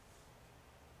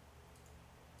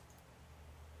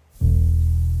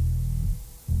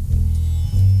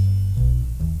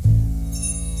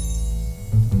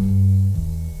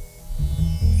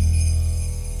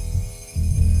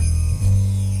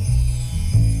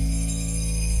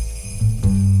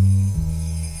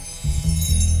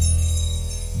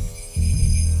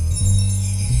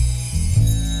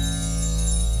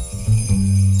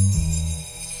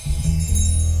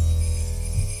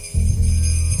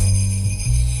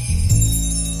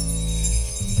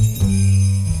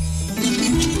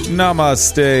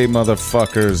Namaste,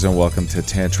 motherfuckers, and welcome to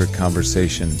Tantric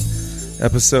Conversation,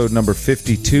 episode number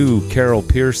 52, Carol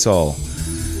Pearsall.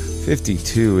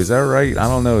 52, is that right? I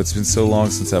don't know. It's been so long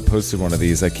since I posted one of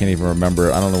these, I can't even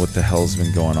remember. I don't know what the hell's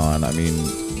been going on. I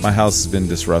mean, my house has been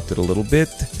disrupted a little bit.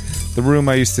 The room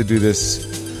I used to do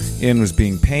this in was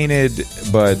being painted,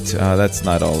 but that's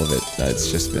not all of it. It's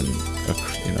just been,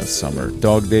 summer.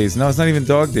 Dog days. No, it's not even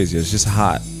dog days yet. It's just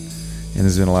hot. And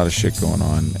there's been a lot of shit going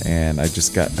on. And I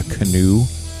just got a canoe.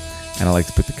 And I like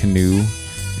to put the canoe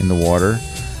in the water.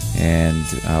 And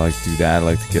I like to do that. I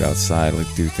like to get outside. I like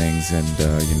to do things. And,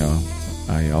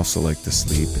 I also like to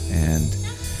sleep. And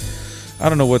I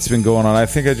don't know what's been going on. I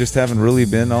think I just haven't really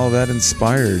been all that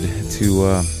inspired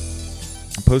to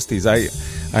post these. I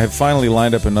have finally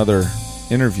lined up another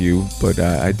interview. But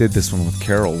I did this one with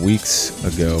Carol weeks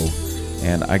ago.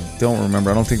 And I don't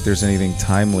remember. I don't think there's anything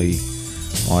timely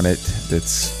on it.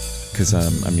 That's because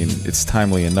it's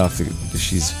timely enough.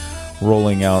 She's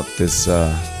rolling out this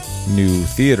new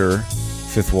theater,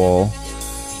 Fifth Wall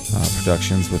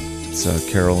Productions, with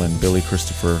Carol and Billy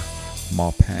Christopher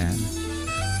Maupin,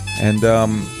 and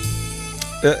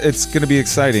it's going to be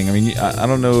exciting. I mean, I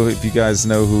don't know if you guys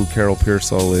know who Carol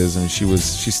Pearsall is. I mean,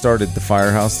 she started the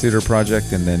Firehouse Theater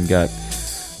Project and then got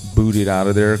booted out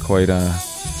of there quite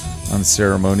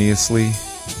unceremoniously,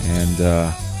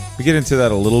 and we get into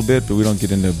that a little bit, but we don't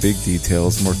get into big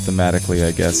details, more thematically,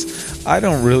 I guess. I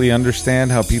don't really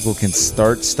understand how people can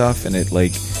start stuff and it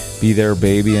be their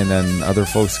baby, and then other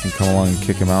folks can come along and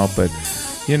kick them out, but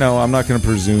I'm not going to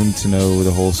presume to know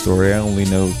the whole story. I only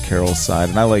know Carol's side,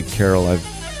 and I like Carol. I've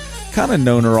kind of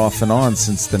known her off and on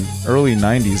since the early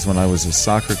 90s when I was a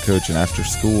soccer coach and after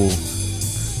school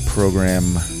program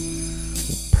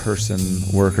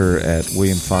worker at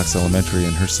William Fox Elementary,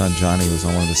 and her son Johnny was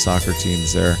on one of the soccer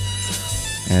teams there,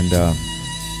 and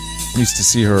used to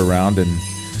see her around, and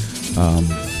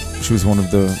she was one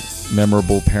of the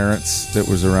memorable parents that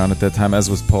was around at that time, as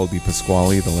was Paul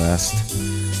DiPasquale, the last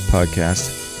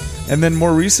podcast. And then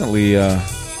more recently,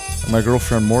 my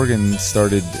girlfriend Morgan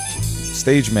started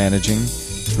stage managing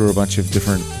through a bunch of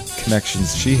different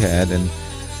connections she had, and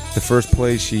the first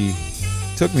play she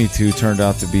took me to turned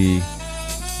out to be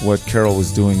what Carol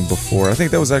was doing before. I think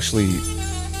that was actually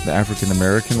the African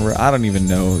American. I don't even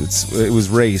know. It was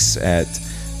Race at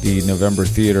the November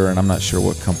Theater, and I'm not sure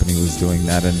what company was doing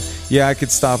that. And yeah, I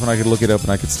could stop and I could look it up and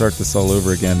I could start this all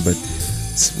over again, but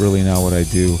it's really not what I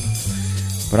do.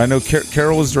 But I know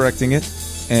Carol was directing it,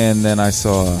 and then I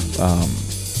saw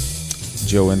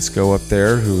Joe Insco up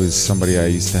there, who is somebody I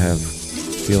used to have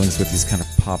feelings with. He's kind of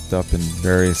popped up in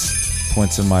various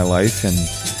points in my life, and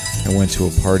I went to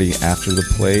a party after the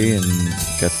play and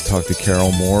got to talk to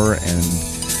Carol more, and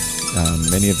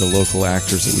many of the local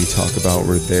actors that we talk about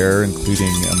were there, including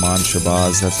Aman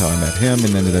Shabazz. That's how I met him,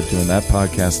 and ended up doing that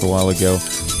podcast a while ago.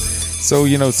 So,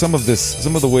 some of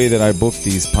the way that I book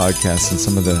these podcasts and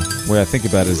some of the way I think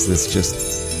about it is this just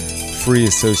free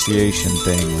association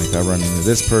thing. Like, I run into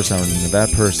this person, I run into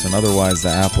that person. Otherwise, the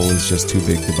apple is just too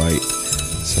big to bite.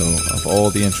 So, of all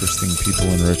the interesting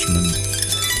people in Richmond,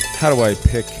 how do I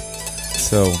pick?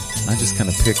 So I just kind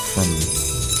of pick from,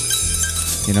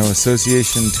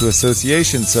 association to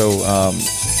association. So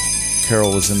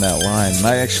Carol was in that line. And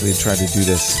I actually tried to do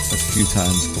this a few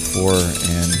times before.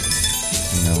 And,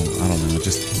 I don't know,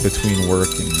 just between work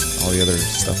and all the other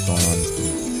stuff going on.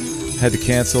 Had to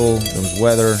cancel. There was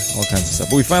weather, all kinds of stuff.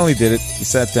 But we finally did it. We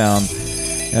sat down.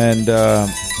 And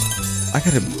I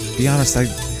got to be honest,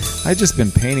 I'd just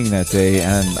been painting that day.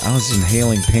 And I was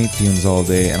inhaling paint fumes all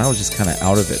day. And I was just kind of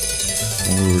out of it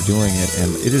when we were doing it,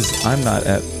 and I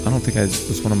don't think it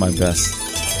was one of my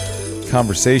best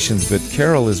conversations, but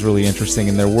Carol is really interesting,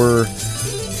 and there were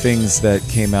things that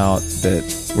came out that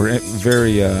were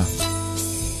very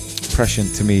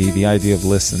prescient to me. The idea of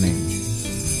listening,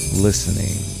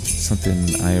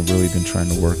 something I have really been trying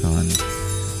to work on,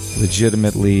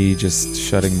 legitimately just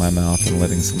shutting my mouth and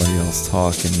letting somebody else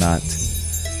talk and not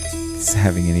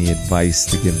having any advice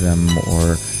to give them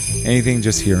or anything,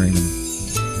 just hearing them.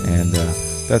 And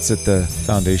that's at the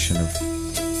foundation of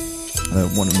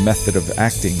one method of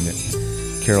acting that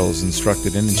Carol is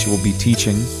instructed in, and she will be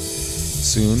teaching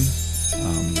soon.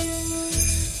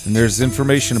 And there's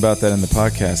information about that in the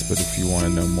podcast, but if you want to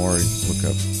know more, look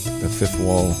up the Fifth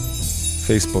Wall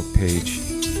Facebook page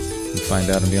and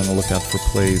find out, and be on the lookout for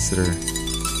plays that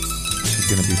she's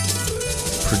going to be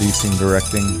producing,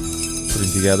 directing,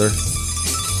 putting together.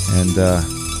 And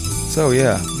so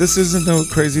yeah, this isn't no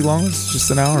crazy long. It's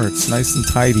just an hour. It's nice and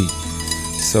tidy.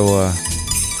 So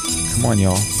come on,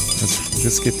 y'all.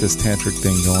 Let's get this tantric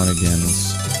thing going again.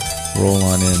 Let's roll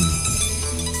on in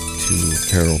to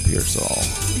Carol Pearsall.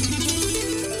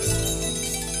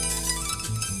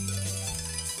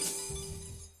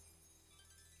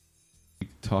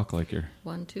 Talk like you're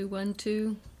 1 2 1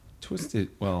 2. twisted.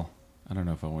 Well, I don't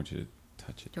know if I want you to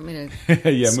touch it. Do you want me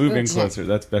to? Yeah, move in Switch it. closer.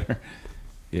 That's better.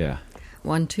 Yeah.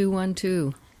 1 2 1 2.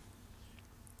 You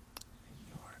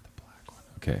are the black one.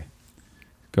 Okay.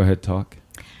 Go ahead, talk.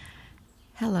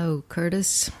 Hello,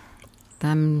 Curtis.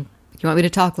 You want me to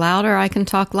talk louder? I can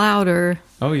talk louder.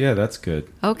 Oh, yeah, that's good.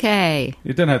 Okay.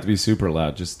 It doesn't have to be super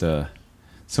loud. Just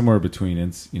somewhere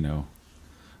between,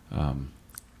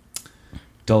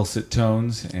 dulcet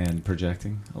tones and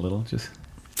projecting a little. Just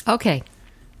Okay.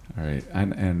 all right.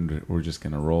 And we're just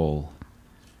gonna roll.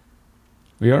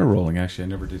 We are rolling. Actually, I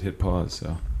never did hit pause.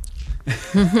 So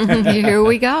Here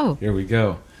we go. here we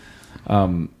go.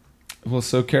 Well,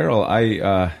 so Carol, I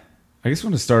guess I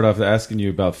want to start off asking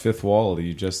you about Fifth Wall.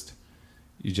 You just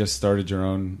started your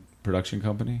own production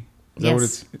company. Is that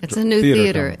what It's a new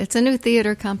theater. company? It's a new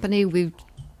theater company. We've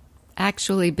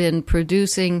actually been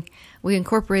producing. We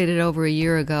incorporated over a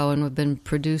year ago, and we've been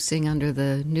producing under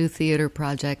the New Theater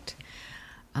Project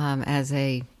as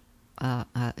a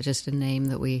just a name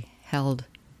that we held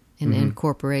in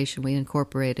incorporation. We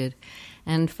incorporated,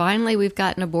 and finally we've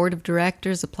gotten a board of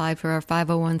directors, applied for our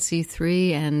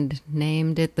 501c3, and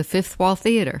named it the Fifth Wall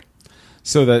Theater.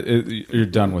 So that you're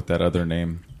done with that other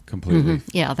name completely.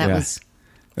 Yeah, that was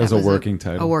a working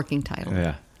title. A working title.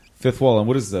 Yeah. Fifth Wall. And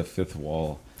what does the fifth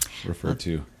wall refer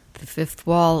to? The fifth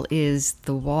wall is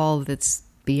the wall that's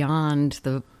beyond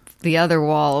the other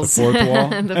walls. The fourth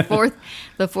wall?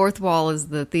 the fourth wall is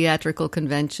the theatrical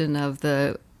convention of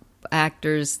the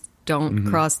actors don't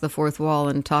cross the fourth wall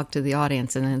and talk to the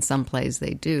audience, and in some plays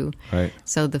they do. Right.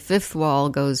 So the fifth wall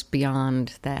goes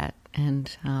beyond that, and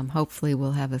hopefully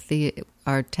we'll have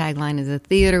our tagline is a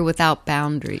theater without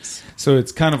boundaries. So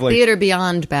it's kind of like Theater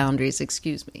beyond boundaries,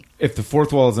 excuse me. if the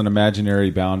fourth wall is an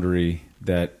imaginary boundary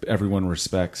that everyone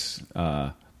respects,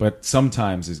 but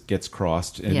sometimes it gets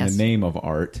crossed in Yes. the name of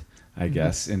art, I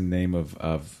guess, in the name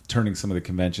of turning some of the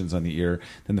conventions on the ear,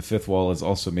 then the fifth wall is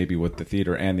also maybe what the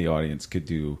theater and the audience could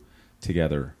do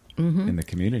together in the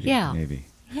community, Yeah. maybe.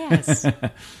 Yes.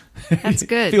 That's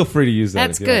good. Feel free to use that.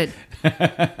 That's if you good.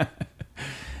 like.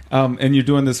 And you're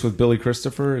doing this with Billy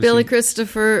Christopher? Is Billy he-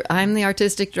 Christopher, I'm the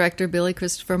artistic director. Billy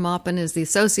Christopher Maupin is the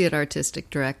associate artistic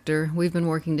director. We've been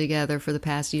working together for the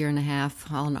past year and a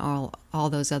half on all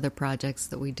those other projects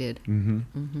that we did.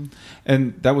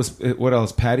 And that was, what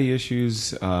else? Patty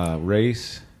Issues,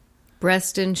 Race.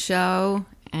 Breaston Show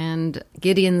and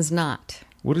Gideon's Knot.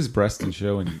 What is Breaston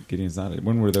Show and Gideon's Knot?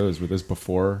 When were those? Were those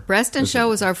before? Breaston Show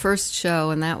was our first show,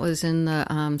 and that was in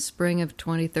the spring of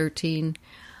 2013.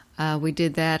 We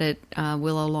did that at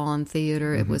Willow Lawn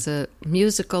Theater. It was a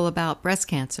musical about breast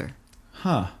cancer.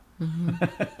 Huh.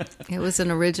 It was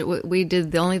an original. We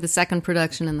did only the second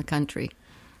production in the country.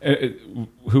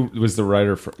 Who was the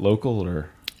writer for local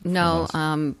or? No,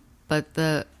 from us?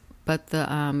 but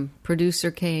the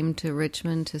producer came to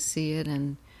Richmond to see it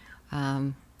and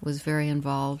was very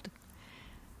involved.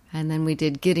 And then we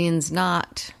did Gideon's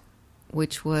Knot,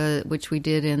 which we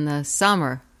did in the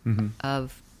summer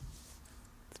of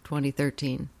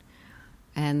 2013,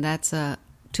 and that's a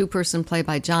two-person play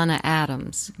by Jonna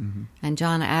Adams. And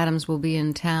Jonna Adams will be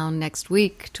in town next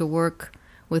week to work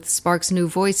with Sparks New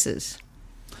Voices.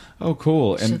 Oh,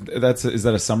 cool! And is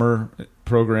that a summer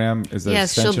program? Is that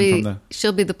Yes, extension from the?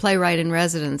 she'll be the playwright in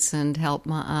residence and help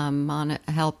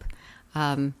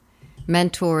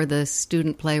mentor the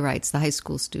student playwrights, the high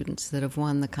school students that have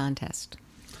won the contest.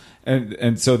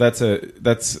 And so that's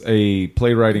a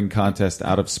playwriting contest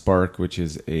out of Spark, which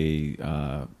is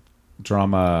a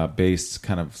drama based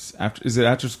kind of is it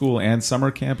after school and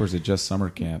summer camp, or is it just summer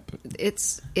camp?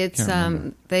 It's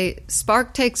remember.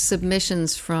 Spark takes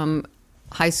submissions from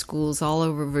high schools all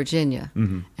over Virginia,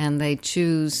 and they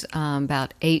choose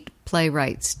about 8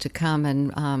 playwrights to come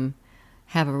and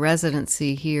have a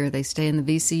residency here. They stay in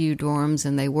the VCU dorms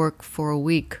and they work for a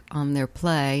week on their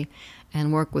play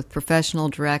and work with professional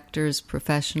directors,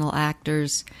 professional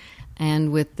actors, and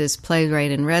with this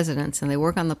playwright in residence. And they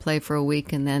work on the play for a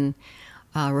week and then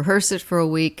rehearse it for a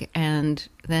week, and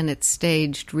then its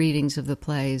staged readings of the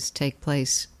plays take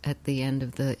place at the end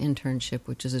of the internship,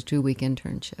 which is a 2-week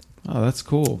internship. Oh, that's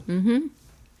cool.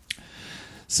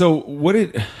 So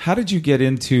how did you get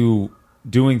into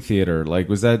doing theater? Like,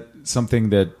 was that something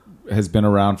that has been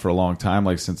around for a long time,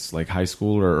 like since like high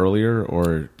school or earlier,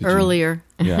 or Earlier,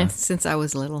 Yeah. since I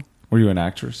was little. Were you an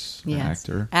actress? An Yes,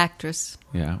 actor? actress.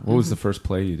 Yeah. What was the first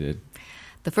play you did?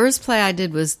 The first play I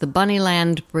did was the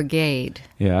Bunnyland Brigade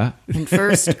Yeah. in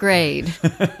first grade.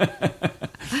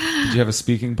 Did you have a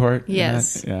speaking part? in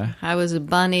Yes. that? Yeah. I was a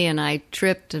bunny, and I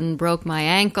tripped and broke my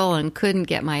ankle and couldn't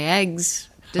get my eggs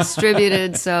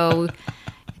distributed, so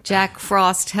Jack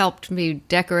Frost helped me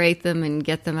decorate them and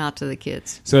get them out to the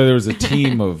kids. So there was a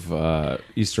team of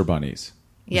Easter bunnies.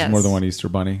 Was Yes. there more than one Easter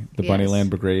bunny? The Yes. Bunnyland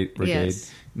Brigade.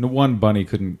 Yes. No, one bunny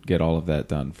couldn't get all of that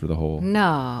done for the whole.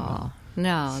 No.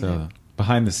 So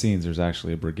behind the scenes, there's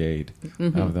actually a brigade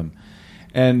of them.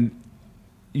 And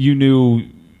you knew,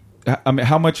 I mean,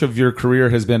 how much of your career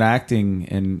has been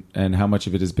acting, and how much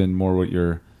of it has been more what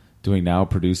you're doing now,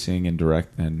 producing and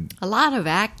direct? And A lot of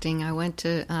acting. I went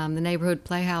to the Neighborhood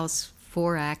Playhouse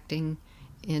for acting.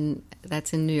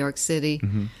 That's in New York City,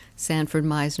 Sanford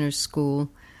Meisner's school.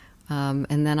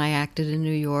 And then I acted in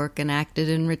New York and acted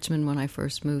in Richmond when I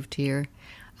first moved here.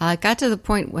 I got to the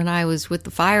point when I was with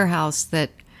the Firehouse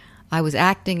that I was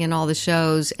acting in all the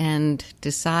shows and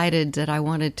decided that I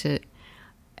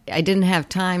didn't have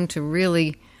time to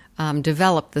really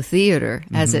develop the theater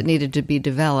as it needed to be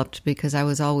developed, because I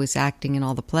was always acting in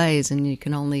all the plays, and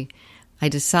I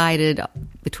decided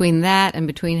between that and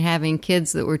between having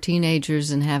kids that were teenagers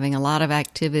and having a lot of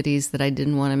activities that I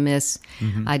didn't want to miss,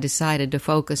 I decided to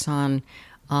focus on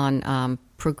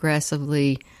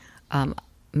progressively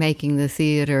making the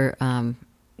theater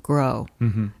grow,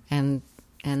 and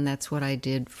that's what I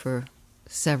did for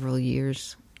several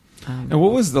years. and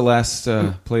what was the last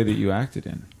play that you acted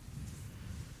in?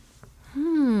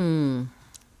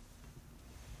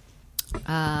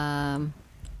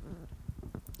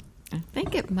 I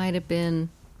think it might have been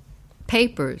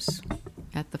Papers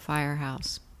at the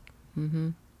Firehouse.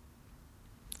 And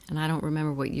I don't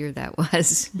remember what year that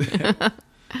was.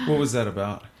 What was that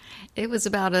about? It was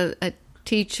about a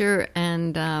teacher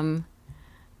and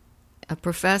a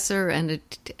professor and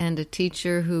a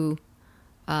teacher who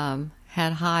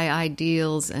had high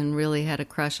ideals and really had a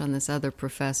crush on this other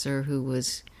professor who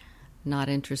was not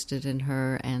interested in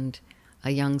her, and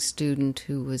a young student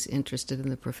who was interested in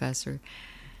the professor.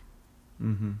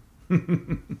 It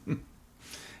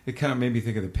kind of made me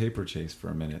think of The Paper Chase for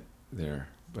a minute there,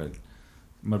 but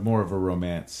more of a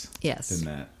romance Yes. than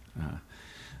that.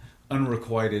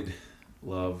 Unrequited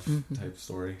love type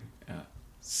story. Yeah.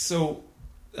 So,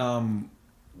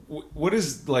 what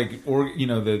is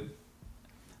the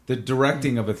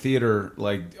directing of a theater,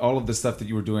 like all of the stuff that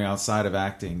you were doing outside of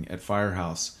acting at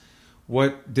Firehouse?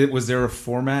 Was there a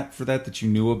format for that you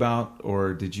knew about,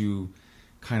 or did you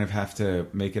kind of have to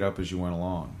make it up as you went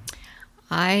along?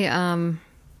 I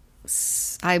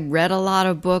read a lot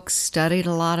of books, studied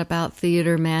a lot about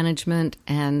theater management,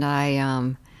 and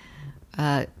I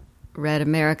read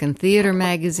American Theater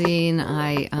Magazine.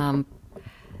 I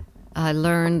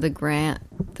learned the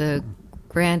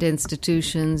grant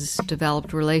institutions,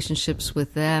 developed relationships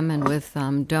with them and with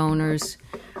donors,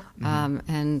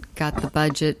 and got the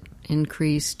budget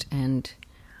increased, and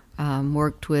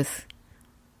worked with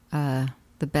the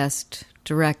best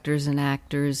directors and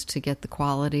actors to get the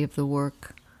quality of the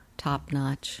work top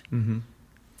notch.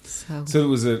 So it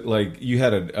was you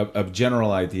had a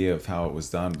general idea of how it was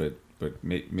done, but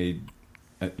made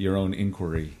your own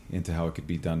inquiry into how it could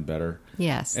be done better.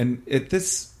 yes. And at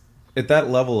that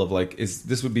level of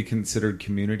this would be considered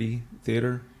community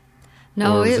theater?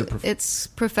 No, Or is it's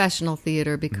professional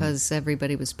theater because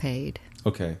everybody was paid.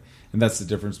 Okay, and that's the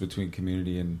difference between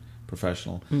community and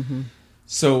professional.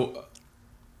 So,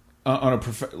 on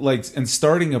and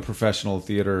starting a professional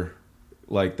theater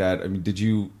like that, I mean,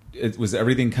 was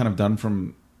everything kind of done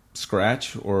from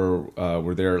scratch, or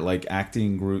were there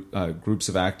acting groups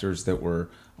of actors that were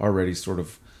already sort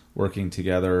of working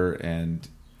together and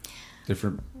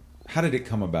different? How did it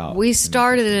come about? We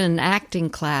started in an acting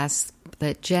class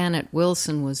that Janet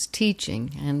Wilson was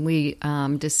teaching, and we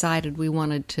decided we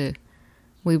wanted to.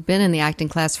 We've been in the acting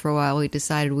class for a while. We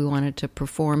decided we wanted to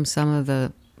perform some of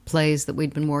the plays that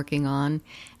we'd been working on,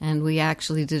 and we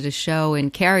actually did a show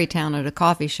in Carytown at a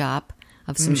coffee shop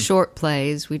of some short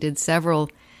plays. We did several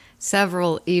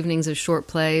evenings of short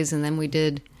plays, and then we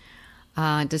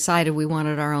decided we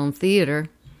wanted our own theater,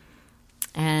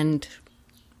 and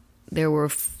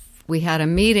we had a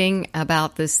meeting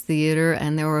about this theater,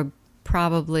 and there were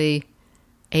probably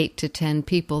 8 to 10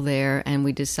 people there, and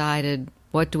we decided,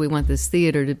 what do we want this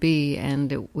theater to be?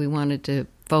 And we wanted to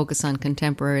focus on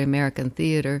contemporary American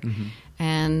theater.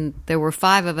 And there were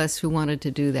 5 of us who wanted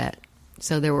to do that.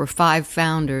 So there were 5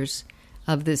 founders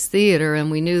of this theater,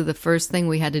 and we knew the first thing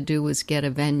we had to do was get a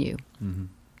venue.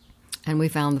 And we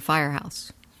found the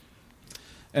Firehouse.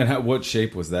 And what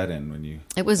shape was that in when you?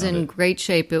 It was in great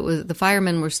shape. The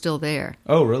firemen were still there.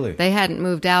 Oh, really? They hadn't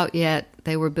moved out yet.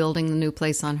 They were building the new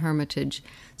place on Hermitage.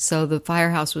 So the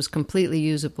Firehouse was completely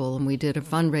usable, and we did a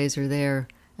fundraiser there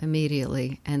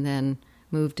immediately, and then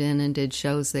moved in and did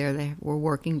shows there. There were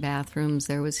working bathrooms.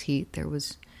 There was heat. There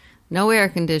was no air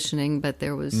conditioning, but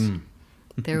there was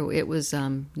it was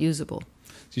usable.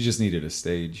 So you just needed a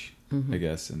stage, I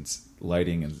guess, and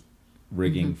lighting and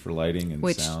rigging for lighting and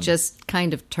Which sound. just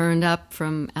kind of turned up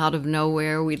from out of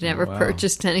nowhere. We'd never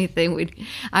purchased anything.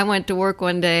 I went to work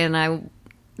one day, and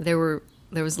there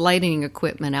was lighting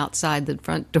equipment outside the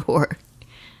front door.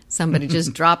 Somebody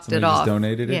just dropped it off.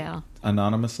 Somebody just donated it? Yeah.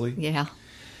 Anonymously? Yeah.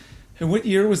 And what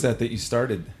year was that you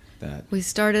started that? We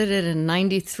started it in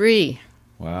 93.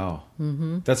 Wow.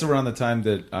 Mm-hmm. That's around the time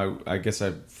that I guess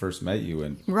I first met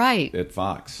you Right. at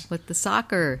Fox. With the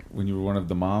soccer. When you were one of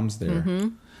the moms there. Mm-hmm.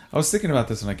 I was thinking about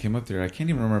this when I came up there. I can't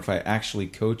even remember if I actually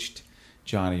coached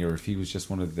Johnny or if he was just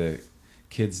one of the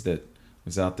kids that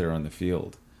was out there on the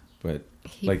field. But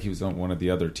he was on one of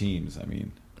the other teams. I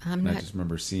mean, I just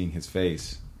remember seeing his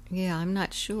face. Yeah, I'm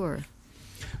not sure.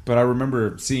 But I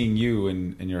remember seeing you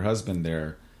and your husband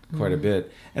there quite a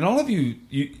bit. And all of you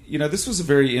know, this was a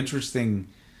very interesting...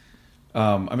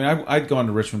 I'd gone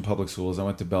to Richmond Public Schools. I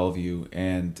went to Bellevue,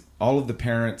 and all of the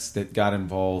parents that got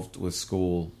involved with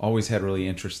school always had really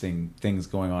interesting things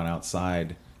going on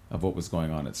outside of what was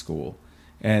going on at school.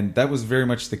 And that was very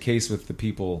much the case with the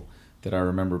people that I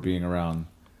remember being around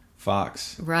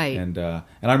Fox. Right. And I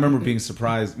remember being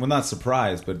surprised, well, not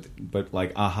surprised, but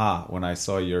like, aha, when I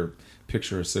saw your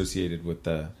picture associated with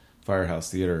the Firehouse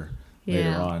Theater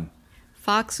later on.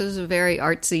 Fox was a very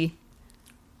artsy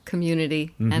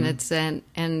community, and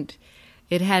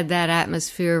it had that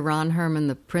atmosphere. Ron Herman,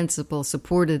 the principal,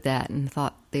 supported that and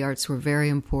thought the arts were very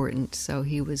important. So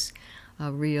he was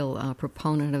a real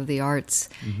proponent of the arts.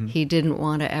 He didn't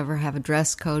want to ever have a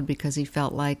dress code because he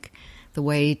felt like the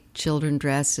way children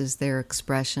dress is their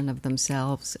expression of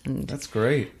themselves. And that's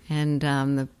great. And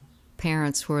the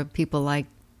parents were people like,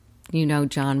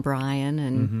 John Bryan,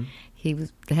 and he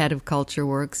was the head of Culture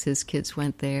Works. His kids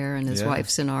went there, and his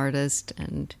wife's an artist.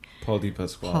 And Paul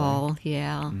DePasquale. Paul,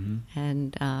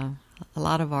 and a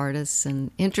lot of artists and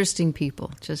interesting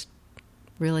people, just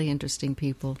really interesting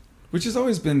people. Which has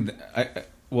always been,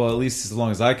 well, at least as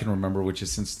long as I can remember, which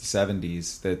is since the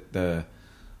 70s, that the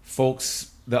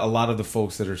folks, a lot of the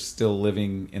folks that are still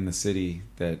living in the city,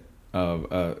 that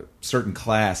a certain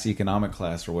class, economic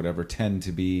class or whatever, tend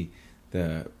to be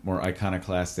the more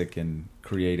iconoclastic and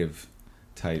creative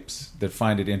types that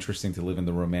find it interesting to live in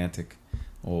the romantic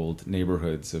old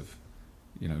neighborhoods of,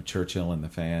 Churchill and the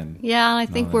Fan. Yeah, I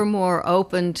think we're more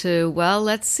open to,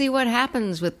 let's see what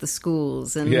happens with the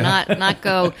schools and not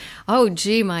go, oh,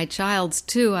 gee, my child's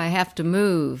 2, I have to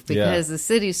move because the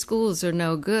city schools are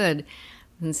no good.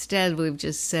 Instead, we've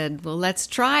just said, well, let's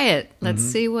try it. Let's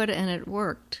see and it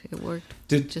worked. It worked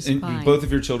just fine. Both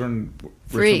of your children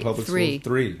Richmond Public Three. Schools?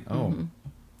 3. Oh. Mm-hmm.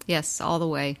 Yes, all the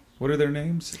way. What are their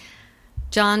names?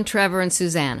 John, Trevor, and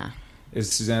Susanna.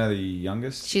 Is Susanna the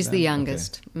youngest? She's the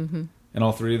youngest. Okay. Mm-hmm. And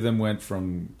all 3 of them went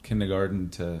from kindergarten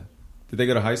to... Did they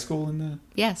go to high school in the...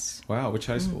 Yes. Wow, which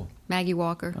high school? Maggie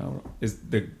Walker. Is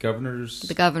the governor's...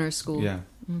 The governor's school. Yeah.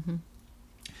 Mm-hmm.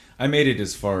 I made it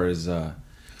as far as the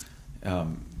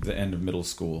end of middle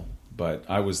school, but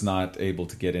I was not able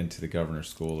to get into the governor's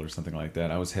school or something like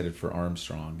that. I was headed for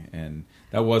Armstrong, and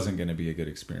that wasn't going to be a good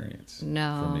experience for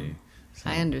me. So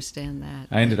I understand that.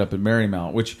 I ended up at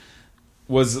Marymount, which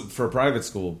was, for a private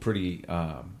school, pretty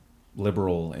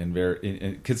liberal and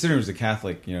very... considering it was a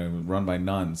Catholic, run by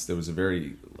nuns, there was a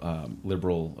very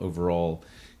liberal, overall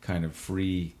kind of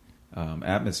free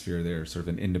atmosphere there, sort of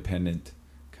an independent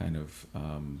kind of...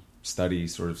 study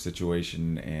sort of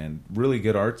situation, and really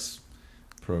good arts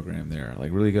program there,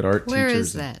 like really good art teachers. Where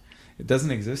is that? It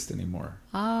doesn't exist anymore.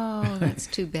 Oh, that's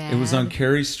too bad. It was on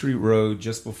Carey Street Road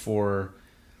just before,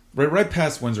 right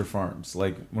past Windsor Farms,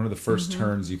 like one of the first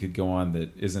turns you could go on that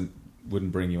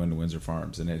wouldn't bring you into Windsor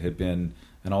Farms, and it had been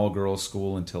an all-girls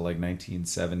school until like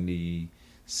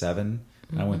 1977.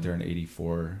 I went there in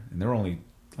 84, and there were only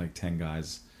like 10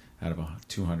 guys out of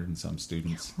 200 and some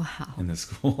students in the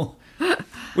school.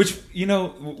 Which,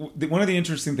 one of the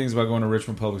interesting things about going to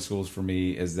Richmond Public Schools for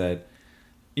me is that,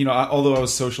 although I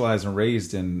was socialized and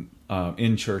raised in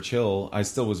Churchill, I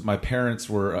still was, my parents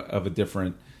were of a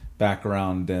different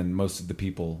background than most of the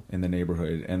people in the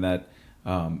neighborhood. And that,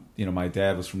 my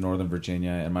dad was from Northern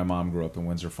Virginia and my mom grew up in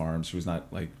Windsor Farms. She was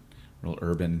not like real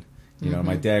urban.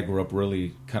 My dad grew up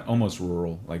really almost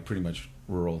rural, like pretty much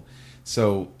rural.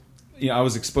 So, I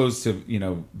was exposed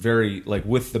to, very, like,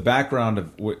 with the background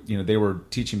of what, they were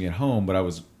teaching me at home, but I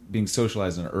was being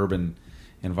socialized in an urban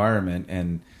environment.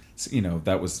 And,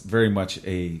 that was very much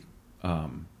a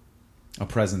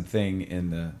present thing in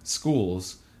the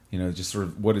schools. just sort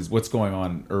of what's going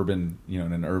on urban, in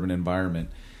an urban environment.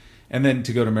 And then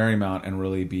to go to Marymount and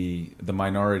really be the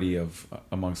minority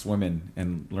amongst women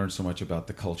and learn so much about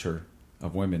the culture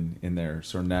of women in their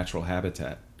sort of natural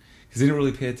habitat. Because they didn't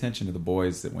really pay attention to the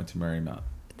boys that went to Marymount.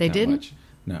 They didn't? Much.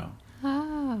 No.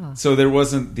 Oh. So there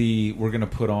wasn't we're going to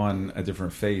put on a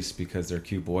different face because there are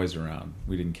cute boys around.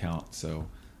 We didn't count. So,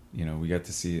 we got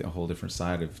to see a whole different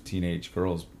side of teenage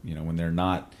girls, when they're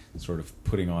not sort of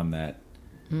putting on that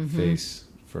face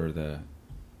for the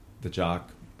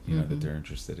jock, that they're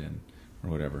interested in or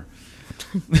whatever.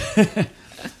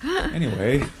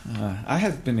 Anyway, I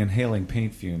have been inhaling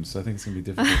paint fumes, so I think it's going to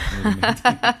be difficult for me to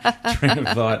maintain train of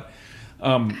thought.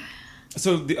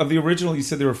 So of the original, you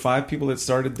said there were 5 people that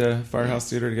started the Firehouse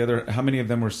Theater together. How many of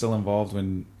them were still involved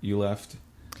when you left?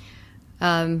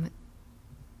 None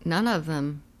of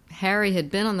them. Harry had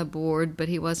been on the board, but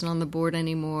he wasn't on the board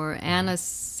anymore. Anna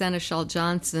Seneschal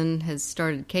Johnson has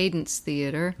started Cadence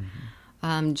Theater.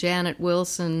 Janet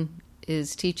Wilson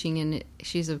is teaching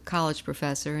she's a college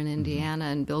professor in Indiana,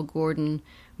 and Bill Gordon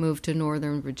moved to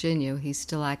Northern Virginia. He's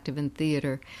still active in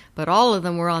theater. But all of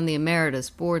them were on the emeritus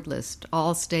board list.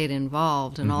 All stayed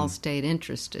involved and all stayed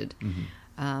interested.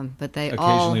 But they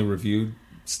occasionally reviewed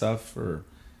stuff or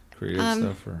creative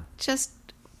stuff? Or just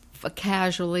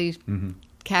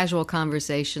casual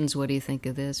conversations. What do you think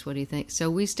of this? What do you think?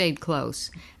 So we stayed close,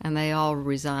 and they all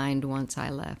resigned once I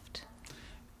left.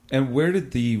 And where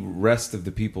did the rest of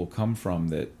the people come from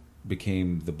that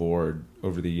became the board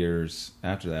over the years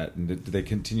after that? And did they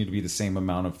continue to be the same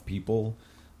amount of people,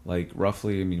 like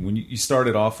roughly? I mean, when you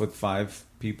started off with 5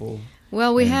 people?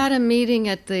 Well, we had a meeting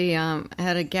at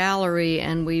a gallery,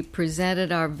 and we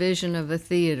presented our vision of a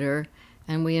theater,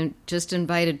 and we just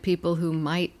invited people who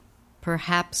might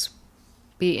perhaps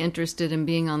be interested in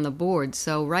being on the board.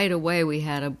 So right away we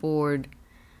had a board.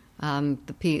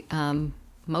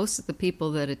 Most of the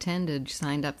people that attended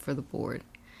signed up for the board.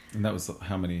 And that was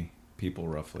how many people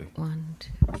roughly? 1, 2,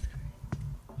 3.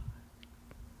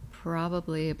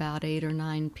 Probably about 8 or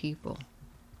 9 people.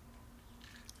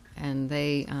 And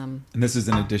they... and this is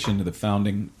in addition to the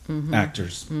founding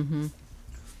actors. Mm-hmm.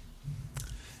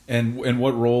 And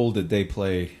what role did they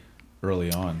play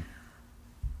early on?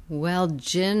 Well,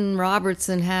 Jen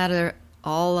Robertson had the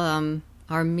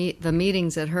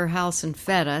meetings at her house and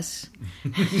fed us.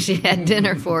 She had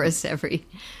dinner for us every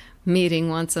meeting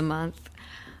once a month.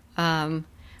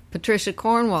 Patricia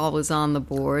Cornwall was on the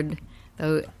board,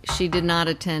 though she did not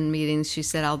attend meetings. She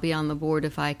said, I'll be on the board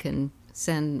if I can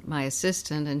send my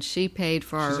assistant, and she paid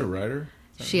for She's a writer?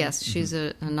 Yes, she's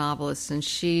a novelist, and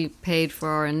she paid for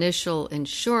our initial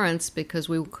insurance because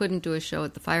we couldn't do a show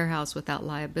at the Firehouse without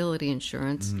liability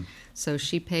insurance, so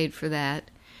she paid for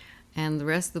that. And the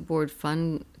rest of the board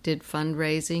did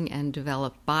fundraising and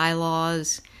developed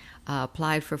bylaws,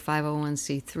 applied for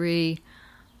 501c3.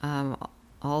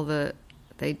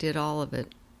 They did all of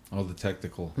it. All the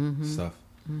technical stuff.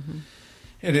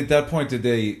 And at that point, did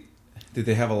they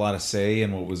have a lot of say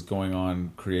in what was going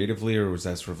on creatively, or was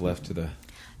that sort of left to the?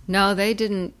 No, they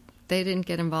didn't. They didn't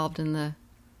get involved in the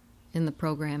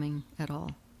programming at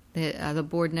all. The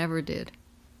board never did.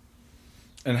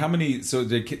 And how many? So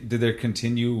did there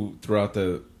continue throughout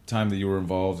the time that you were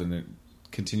involved, and it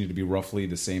continued to be roughly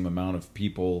the same amount of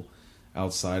people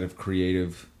outside of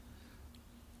creative?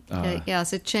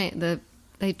 Yes, it changed.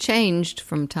 They changed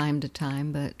from time to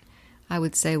time, but I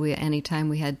would say anytime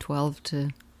we had 12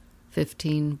 to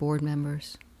 15 board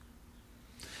members.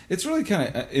 It's really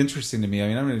kind of interesting to me. I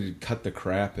mean, I'm going to cut the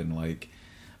crap and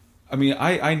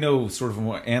I know sort of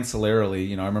more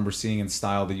ancillarily, I remember seeing in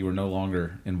Style that you were no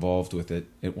longer involved with it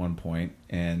at one point,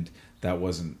 and that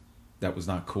was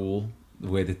not cool, the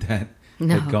way that had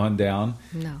gone down.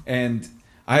 No. And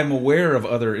I'm aware of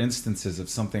other instances of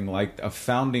something like a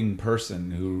founding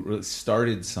person who really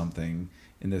started something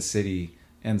in the city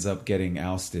ends up getting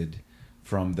ousted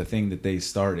from the thing that they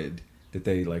started, that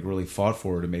they really fought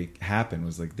for to make happen,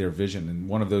 was their vision. And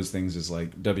one of those things is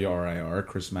WRIR,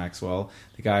 Chris Maxwell,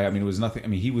 the guy. It was nothing.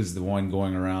 He was the one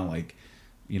going around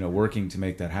working to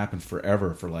make that happen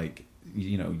forever for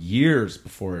years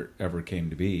before it ever came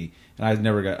to be. And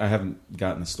I haven't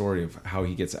gotten the story of how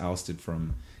he gets ousted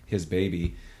from his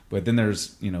baby. But then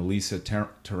there's Lisa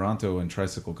Taranto and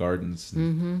Tricycle Gardens,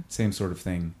 and same sort of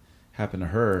thing happened to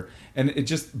her. And it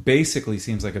just basically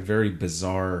seems like a very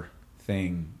bizarre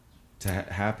thing to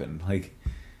happen,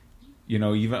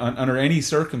 even under any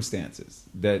circumstances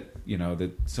that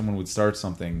that someone would start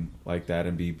something like that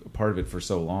and be a part of it for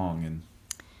so long.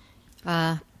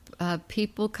 And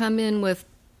people come in with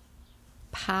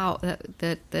power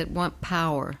that want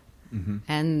power,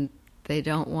 and they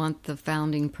don't want the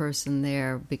founding person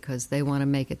there because they want to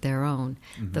make it their own.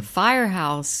 The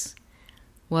firehouse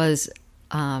was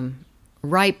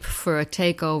ripe for a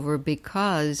takeover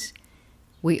because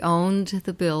we owned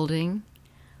the building,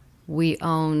 we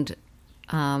owned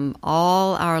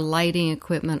all our lighting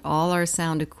equipment, all our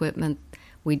sound equipment.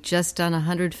 We'd just done a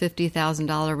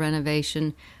 $150,000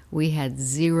 renovation. We had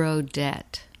zero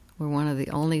debt. We're one of the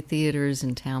only theaters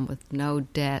in town with no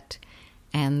debt,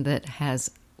 and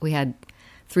we had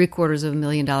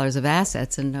 $750,000 of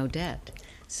assets and no debt.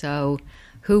 So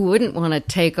who wouldn't want to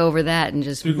take over that and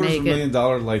just make it?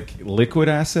 $750,000 like liquid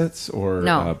assets or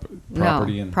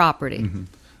property? No, property. Mm-hmm.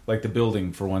 Like the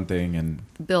building for one thing, and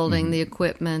building, the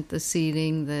equipment, the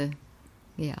seating,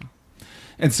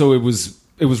 And so it was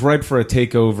ripe for a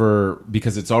takeover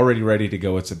because it's already ready to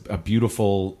go. It's a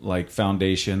beautiful like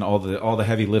foundation. All the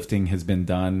heavy lifting has been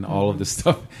done. All of the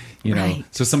stuff, Right.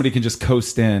 So somebody can just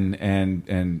coast in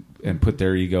and put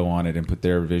their ego on it and put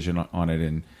their vision on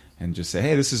it and just say,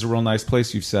 hey, this is a real nice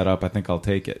place you've set up. I think I'll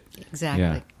take it.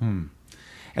 Exactly. Yeah.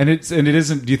 And it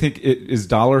isn't. Do you think is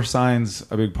dollar signs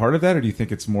a big part of that, or do you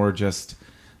think it's more just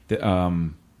the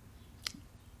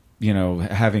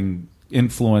having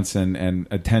influence and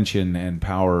attention and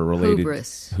power related?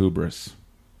 Hubris.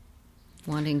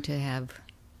 Wanting to have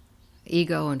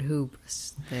ego and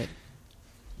hubris.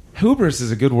 Hubris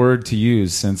is a good word to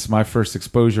use, since my first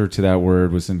exposure to that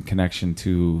word was in connection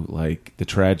to like the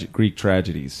Greek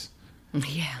tragedies.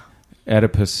 Yeah.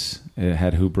 Oedipus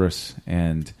had hubris,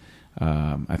 and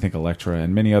I think Electra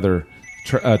and many other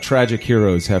tragic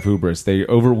heroes have hubris. They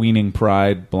overweening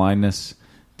pride, blindness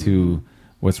to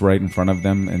what's right in front of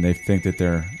them, and they think that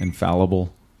they're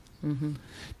infallible. Mm-hmm.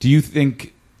 Do you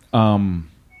think, for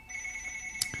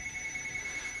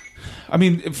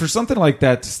something like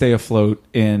that to stay afloat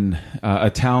in a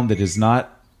town that is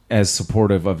not as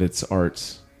supportive of its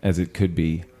arts as it could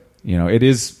be, it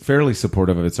is fairly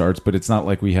supportive of its arts, but it's not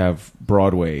like we have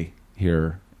Broadway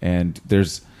here, and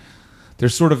there's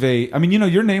sort of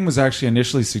your name was actually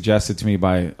initially suggested to me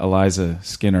by Eliza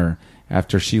Skinner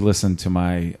after she listened to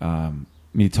my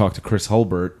me talk to Chris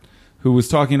Hulbert, who was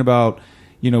talking about,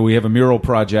 we have a mural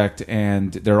project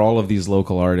and there are all of these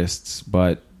local artists,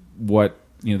 but what,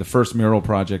 the first mural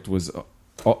project was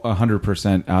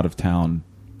 100% out of town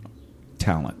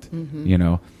talent,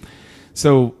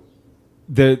 So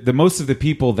the most of the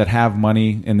people that have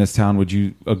money in this town, would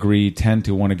you agree, tend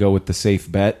to want to go with the safe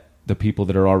bet, the people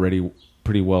that are already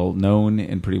pretty well known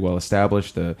and pretty well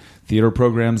established, the theater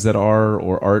programs that are,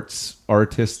 or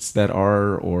artists that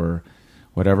are, or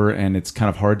whatever, and it's kind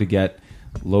of hard to get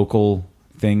local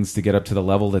things to get up to the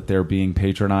level that they're being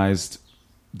patronized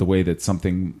the way that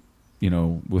something,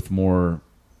 with more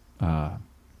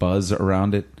buzz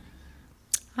around it.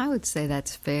 I would say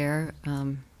that's fair.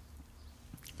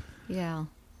 Yeah.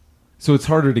 So it's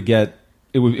harder to get.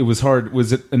 It was hard.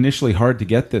 Was it initially hard to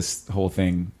get this whole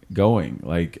thing going?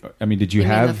 Like, did you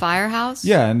have mean the firehouse?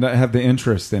 Yeah, and have the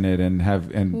interest in it,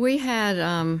 and we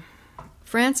had.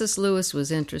 Francis Lewis was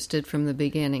interested from the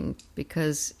beginning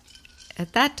because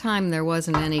at that time there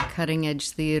wasn't any cutting edge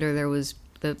theater.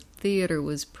 The theater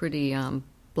was pretty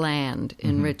bland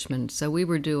in Richmond, so we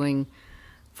were doing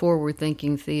forward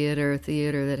thinking theater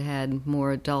that had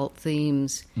more adult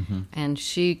themes, and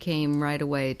she came right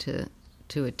away to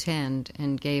attend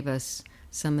and gave us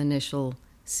some initial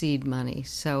seed money.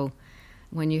 So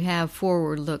when you have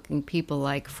forward-looking people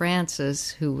like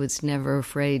Francis, who was never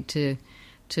afraid to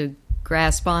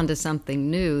grasp onto something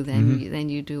new, then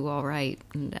you do all right.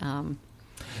 And,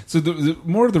 so the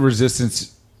more of the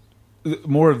resistance,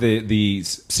 more of the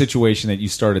situation that you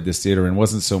started this theater in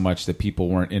wasn't so much that people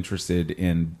weren't interested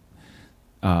in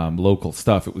local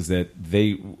stuff. It was that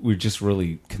they were just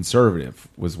really conservative,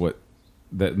 was what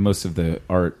that most of the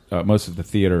art, most of the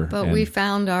theater. But we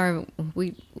found our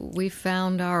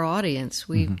audience.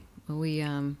 We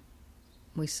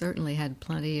certainly had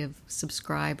plenty of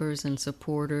subscribers and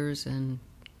supporters, and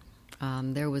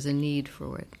there was a need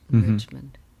for it in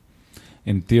Richmond.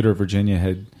 And Theater Virginia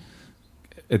had,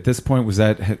 at this point, was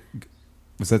that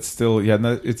still? Yeah,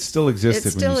 no, it still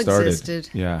existed when you started. Existed.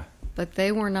 Yeah, but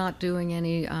they were not doing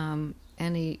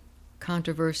any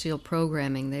controversial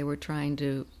programming. They were trying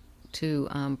to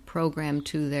program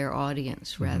to their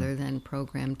audience rather than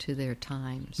program to their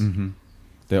times.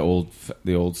 The old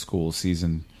school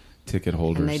season ticket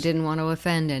holders, and they didn't want to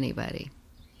offend anybody.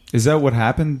 Is that what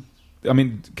happened?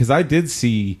 Because I did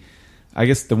see, I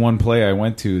guess the one play I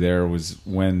went to there was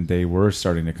when they were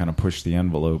starting to kind of push the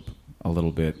envelope a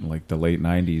little bit, in like the late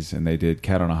 90s, and they did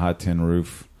Cat on a Hot Tin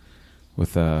Roof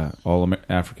with all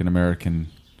African American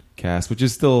cast, which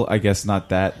is still, I guess, not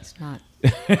that. It's not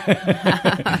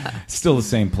Still the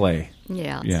same play.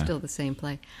 Yeah, it's still the same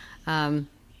play.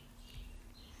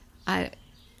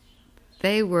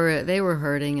 They were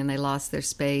hurting, and they lost their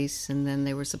space, and then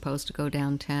they were supposed to go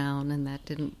downtown, and that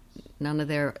didn't. None of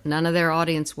their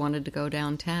audience wanted to go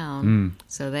downtown,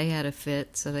 so they had a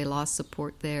fit. So they lost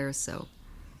support there. So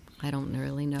I don't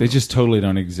really know. They just totally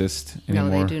don't exist anymore.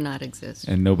 No, they do not exist,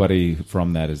 and nobody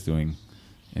from that is doing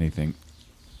anything.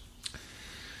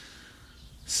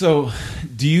 So,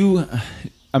 do you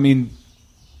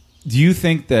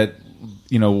think that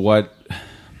what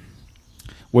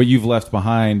you've left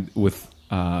behind with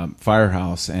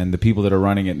Firehouse and the people that are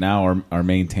running it now are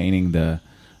maintaining the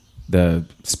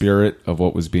spirit of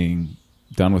what was being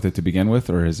done with it to begin with,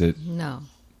 or is it? No,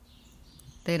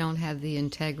 they don't have the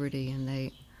integrity, and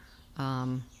they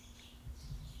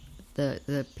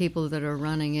the people that are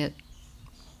running it.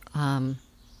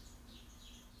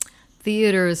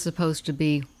 Theater is supposed to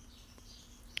be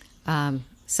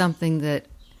something that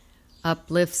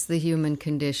uplifts the human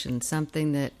condition,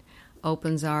 something that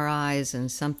opens our eyes,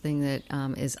 and something that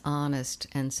is honest,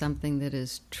 and something that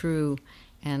is true.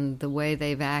 And the way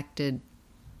they've acted,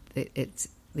 it's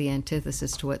the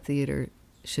antithesis to what theater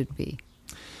should be.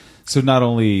 So not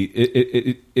only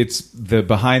it's the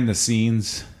behind the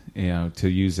scenes, to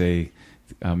use a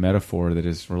metaphor that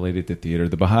is related to theater,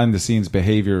 the behind the scenes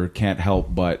behavior can't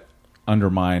help but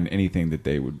undermine anything that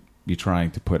they would be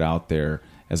trying to put out there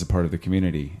as a part of the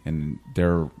community, and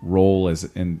their role as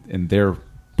in their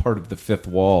part of the fifth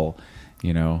wall,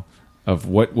 of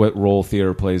what role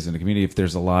theater plays in the community. If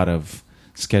there's a lot of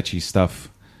sketchy stuff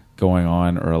going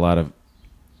on, or a lot of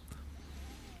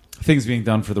things being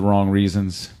done for the wrong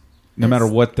reasons, no matter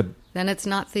what then it's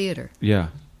not theater. Yeah.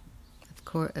 Of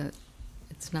course,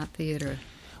 it's not theater.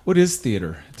 What is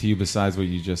theater to you besides what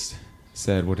you just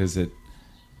said? What is it?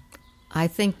 I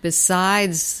think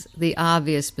besides the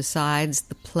obvious, besides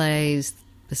the plays,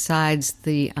 besides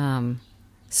the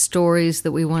stories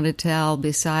that we want to tell,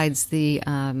 besides the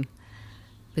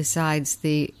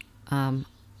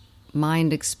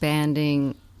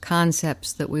mind-expanding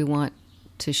concepts that we want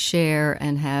to share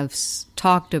and have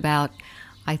talked about,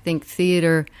 I think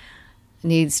theater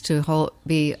needs to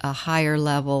be a higher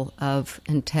level of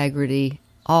integrity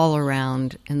all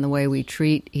around in the way we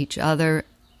treat each other,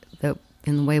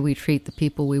 in the way we treat the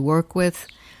people we work with,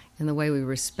 in the way we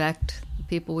respect the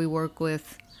people we work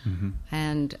with,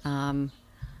 and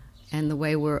the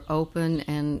way we're open,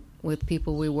 and with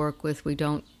people we work with, we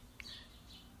don't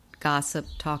gossip,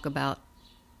 talk about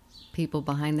people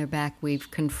behind their back. We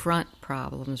confront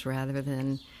problems rather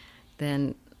than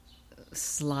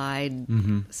slide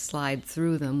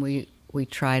through them. We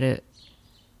try to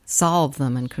solve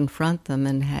them and confront them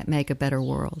and make a better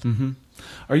world. Mm-hmm.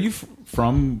 Are you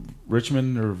from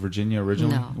Richmond or Virginia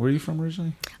originally? No. Where are you from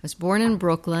originally? I was born in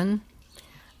Brooklyn.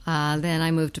 Then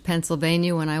I moved to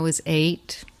Pennsylvania when I was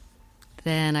 8.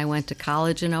 Then I went to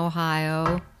college in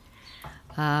Ohio.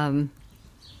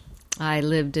 I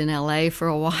lived in L.A. for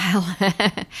a while,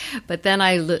 but then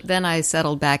I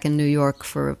settled back in New York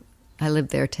I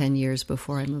lived there 10 years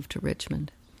before I moved to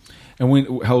Richmond.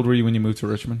 And how old were you when you moved to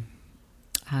Richmond?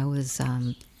 I was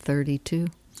 32.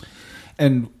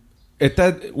 And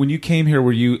when you came here,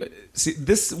 were you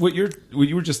what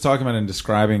you were just talking about and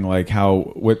describing, like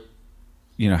what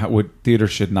theater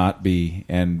should not be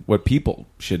and what people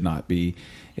should not be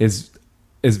is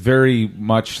very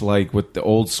much like what the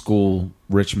old school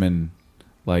Richmond,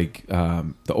 like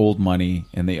the old money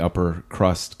and the upper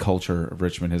crust culture of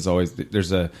Richmond has always.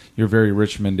 You're very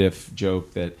Richmond-if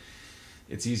joke that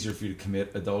it's easier for you to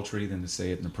commit adultery than to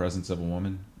say it in the presence of a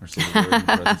woman, or say the word in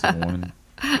the presence of a woman.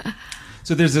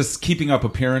 So there's this keeping up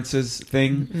appearances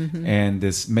thing, and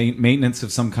this maintenance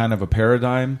of some kind of a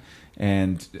paradigm,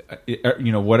 and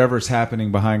whatever's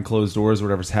happening behind closed doors,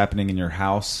 whatever's happening in your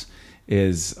house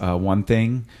is one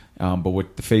thing, but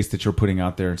with the face that you're putting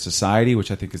out there in society, which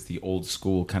I think is the old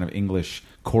school kind of English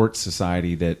court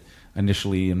society that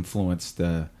initially influenced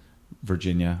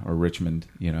Virginia or Richmond,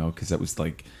 because that was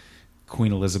like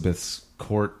Queen Elizabeth's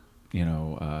court,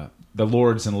 the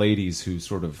lords and ladies who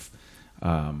sort of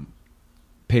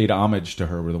paid homage to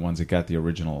her were the ones that got the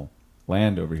original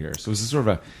land over here. So it was sort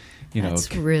of a,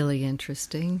 that's really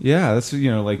interesting. Yeah, that's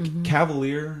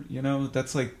Cavalier.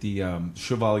 That's like the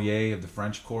chevalier of the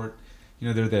French court.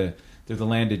 They're the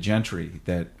landed gentry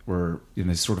that were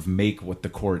sort of make what the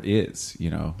court is.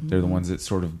 They're the ones that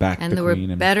sort of back and the they queen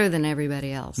were better than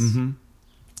everybody else. Mm-hmm.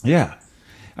 Yeah,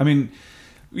 I mean.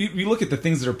 We look at the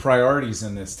things that are priorities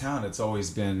in this town. It's always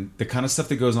been the kind of stuff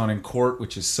that goes on in court,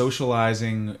 which is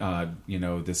socializing,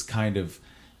 this kind of,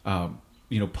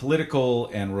 political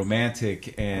and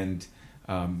romantic and,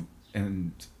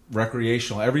 and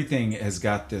recreational. Everything has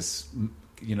got this,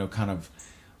 kind of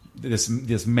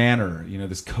this manner,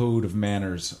 this code of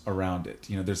manners around it.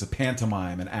 There's a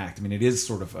pantomime, an act. I mean, it is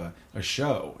sort of a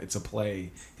show. It's a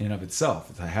play in and of itself.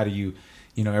 It's like, how do you,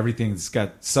 everything's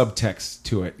got subtext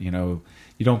to it. You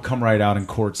don't come right out and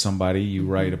court somebody. You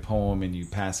write a poem and you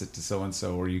pass it to so and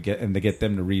so, or they get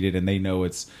them to read it and they know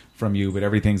it's from you. But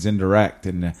everything's indirect,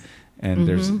 and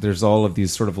there's all of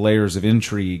these sort of layers of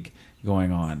intrigue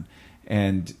going on.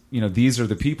 And, these are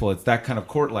the people. It's that kind of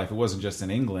court life. It wasn't just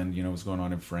in England, it was going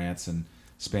on in France and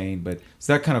Spain. But it's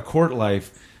that kind of court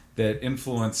life that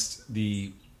influenced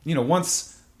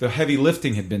once the heavy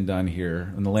lifting had been done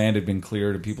here and the land had been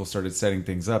cleared and people started setting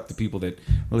things up, the people that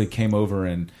really came over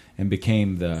and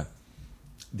became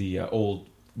the old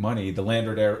money, the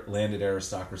landed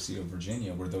aristocracy of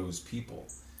Virginia were those people.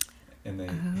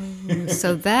 And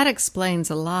so that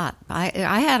explains a lot.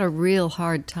 I had a real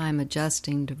hard time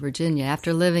adjusting to Virginia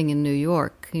after living in New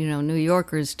York. New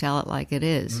Yorkers tell it like it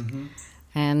is. Mm-hmm.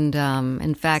 And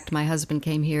in fact, my husband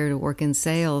came here to work in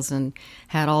sales and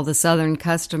had all the Southern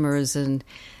customers, and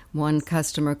one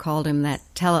customer called him that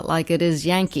 "tell it like it is"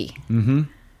 Yankee. Mm-hmm.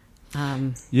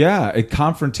 A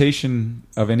confrontation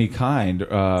of any kind,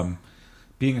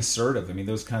 being assertive. I mean,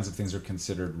 those kinds of things are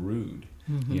considered rude.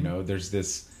 Mm-hmm. There's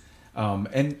this.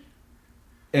 And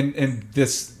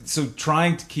this, so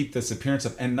trying to keep this appearance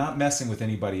of, and not messing with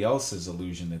anybody else's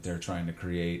illusion that they're trying to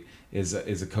create is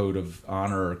a code of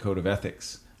honor or a code of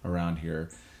ethics around here.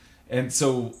 And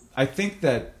so I think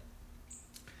that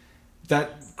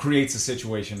creates a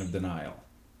situation of denial,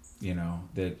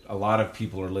 that a lot of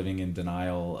people are living in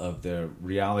denial of the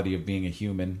reality of being a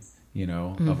human,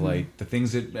 mm-hmm. of like the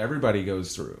things that everybody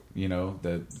goes through,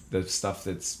 the stuff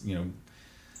that's,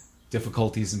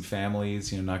 difficulties in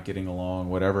families, not getting along,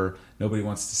 whatever. Nobody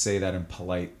wants to say that in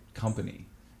polite company,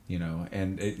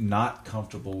 and not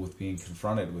comfortable with being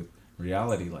confronted with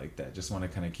reality like that. Just want to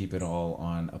kind of keep it all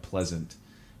on a pleasant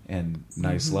and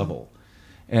nice mm-hmm. level.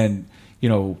 And,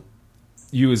 you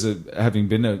as having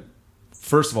been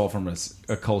first of all, from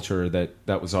a culture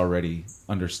that was already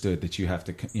understood that you have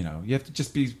to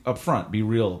just be upfront, be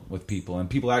real with people. And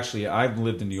people actually, I've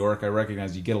lived in New York, I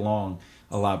recognize you get along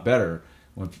a lot better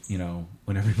when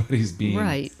everybody's being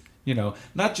right,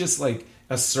 not just like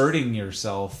asserting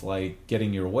yourself, like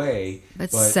getting your way,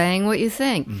 but saying what you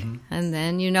think, mm-hmm. and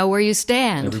then you know where you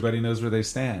stand. Everybody knows where they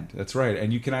stand. That's right,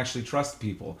 and you can actually trust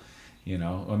people.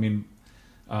 I mean,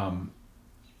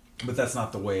 but that's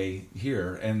not the way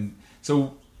here. And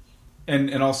so,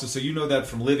 and also, so that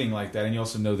from living like that, and you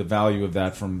also know the value of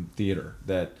that from theater.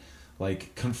 That.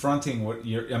 Like confronting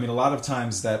a lot of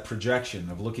times that projection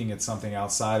of looking at something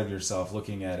outside of yourself,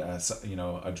 looking at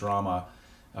a drama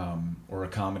or a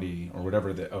comedy or whatever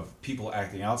of people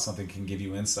acting out something can give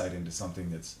you insight into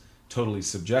something that's totally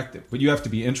subjective. But you have to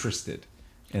be interested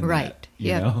in right.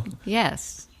 that.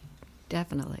 Yes,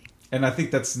 definitely. And I think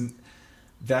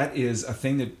that is a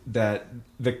thing that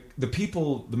the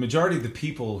people, the majority of the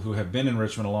people who have been in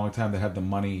Richmond a long time that have the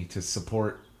money to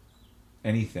support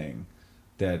anything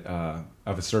that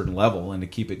of a certain level and to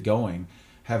keep it going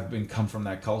have come from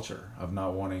that culture of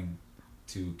not wanting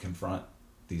to confront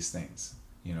these things,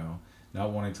 not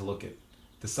wanting to look at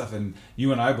the stuff. And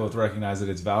you and I both recognize that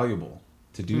it's valuable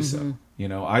to do mm-hmm.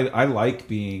 so. I like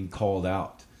being called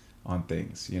out on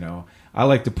things. I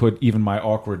like to put even my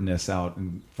awkwardness out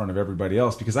in front of everybody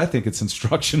else because I think it's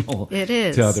instructional. It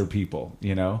is. To other people.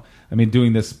 I mean,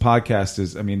 doing this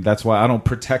podcast that's why I don't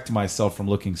protect myself from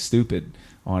looking stupid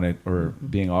on it or mm-hmm.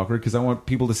 being awkward, because I want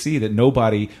people to see that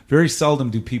very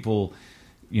seldom do people,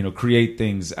 create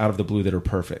things out of the blue that are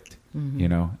perfect.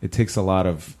 Mm-hmm. It takes a lot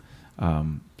of,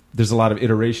 there's a lot of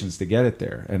iterations to get it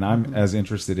there. And I'm mm-hmm. as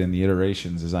interested in the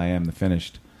iterations as I am the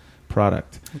finished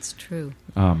product. That's true.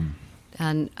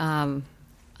 And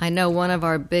I know one of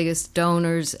our biggest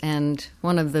donors and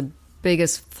one of the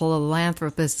biggest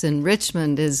philanthropists in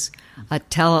Richmond is a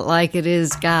tell it like it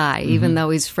is guy, mm-hmm. even though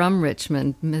he's from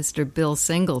Richmond, Mr. Bill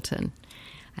Singleton.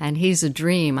 And he's a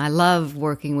dream. I love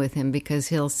working with him because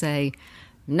he'll say,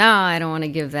 no, I don't want to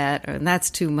give that, or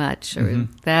that's too much, or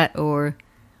mm-hmm. that, or,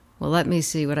 well, let me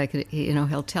see what I could,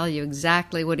 he'll tell you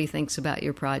exactly what he thinks about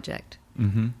your project,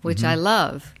 mm-hmm. which mm-hmm. I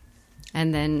love.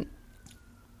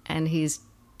 And he's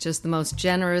just the most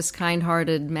generous,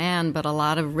 kind-hearted man, but a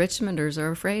lot of Richmonders are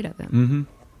afraid of him.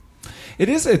 Mm-hmm. It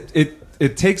is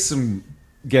it takes some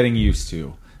getting used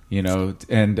to,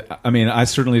 and I mean, I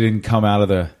certainly didn't come out of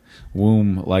the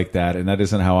womb like that, and that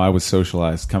isn't how I was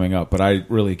socialized coming up, but I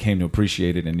really came to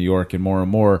appreciate it in New York, and more,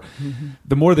 mm-hmm.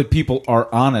 the more that people are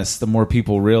honest, the more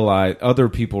other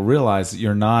people realize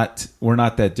that we're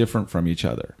not that different from each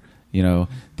other. You know,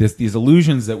 these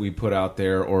illusions that we put out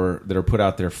there, or that are put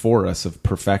out there for us, of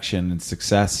perfection and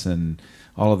success and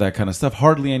all of that kind of stuff,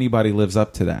 hardly anybody lives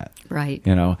up to that. Right.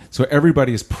 You know, so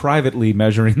everybody is privately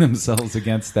measuring themselves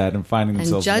against that and finding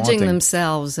themselves and judging wanting.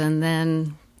 themselves, and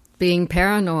then being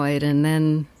paranoid, and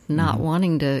then not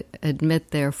wanting to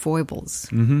admit their foibles.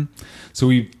 Mm-hmm. So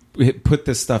we put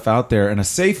this stuff out there, and a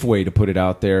safe way to put it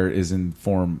out there is in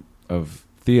form of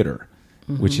theater,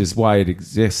 which is why it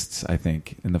exists, I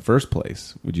think, in the first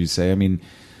place. Would you say? I mean,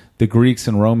 the Greeks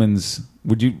and Romans,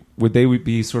 would they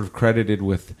be sort of credited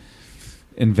with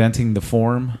inventing the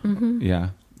form? Mm-hmm. Yeah.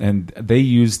 And they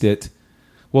used it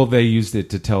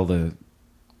to tell the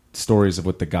stories of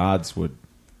what the gods would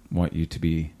want you to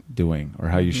be doing, or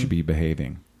how you should be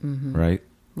behaving. Mm-hmm. Right?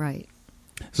 Right.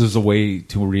 So there's a way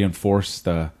to reinforce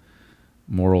the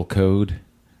moral code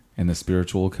and the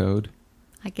spiritual code?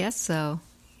 I guess so,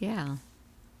 yeah.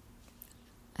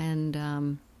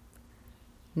 And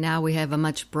now we have a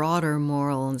much broader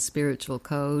moral and spiritual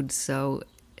code, so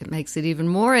it makes it even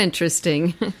more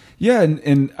interesting. Yeah,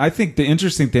 and I think the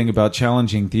interesting thing about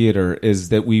challenging theater is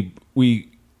that we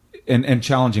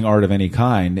challenging art of any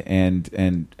kind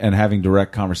and having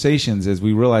direct conversations is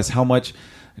we realize how much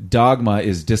dogma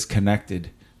is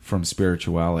disconnected from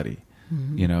spirituality.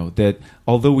 Mm-hmm. You know, that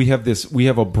although we have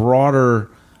a broader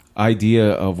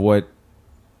idea of what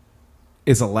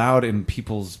is allowed in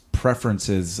people's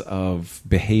preferences of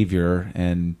behavior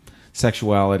and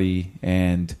sexuality,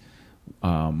 and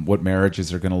what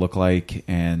marriages are going to look like,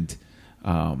 and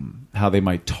how they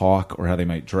might talk or how they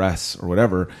might dress or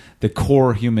whatever, the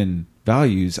core human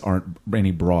values aren't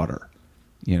any broader,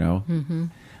 you know? Mm-hmm.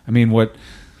 I mean, what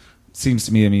seems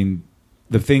to me,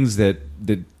 the things that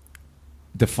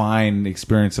define the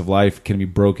experience of life can be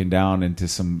broken down into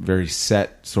some very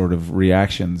set sort of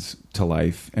reactions to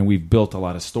life, and we've built a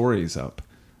lot of stories up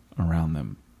around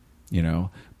them, you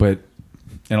know? But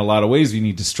in a lot of ways, we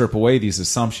need to strip away these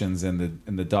assumptions and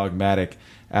the dogmatic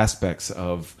aspects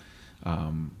of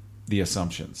the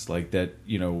assumptions, like that.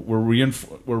 You know, we're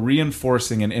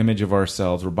reinforcing an image of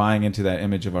ourselves. We're buying into that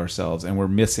image of ourselves, and we're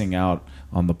missing out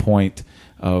on the point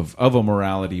of a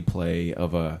morality play,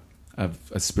 of a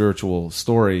spiritual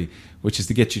story, which is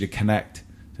to get you to connect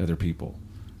to other people.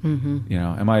 Mm-hmm. You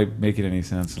know, am I making any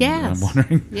sense? Yes. I'm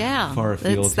wondering. Yeah, far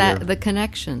afield it's that here. the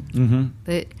connection.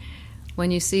 Mm-hmm.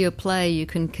 When you see a play, you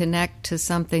can connect to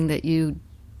something that you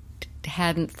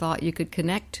hadn't thought you could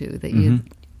connect to. That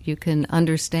you can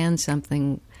understand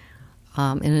something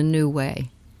in a new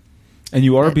way. And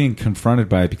you are being confronted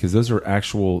by it, because those are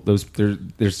actual.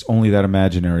 There's only that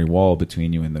imaginary wall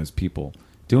between you and those people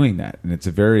doing that, and it's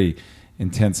a very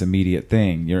intense, immediate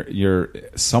thing. You're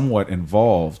somewhat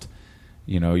involved.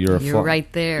 You know, you're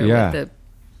right there. Yeah, with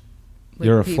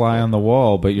you're a people. fly on the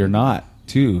wall, but you're not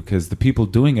too, because the people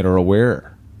doing it are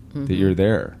aware that you're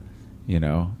there. You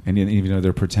know, and even though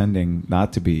they're pretending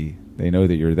not to be, they know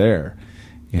that you're there.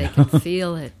 They can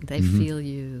feel it. They feel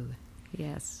you.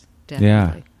 Yes,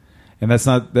 definitely. Yeah, and that's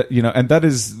not that. You know, and that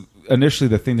is initially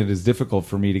the thing that is difficult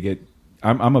for me to get.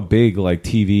 I'm a big like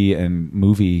TV and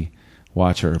movie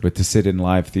watcher, but to sit in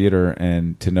live theater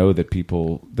and to know that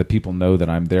people know that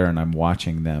I'm there and I'm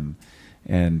watching them,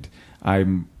 and I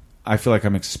feel like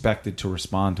I'm expected to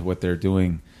respond to what they're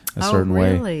doing a certain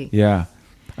way. Really? Yeah.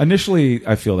 Initially,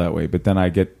 I feel that way, but then I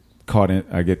get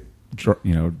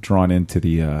drawn into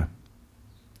the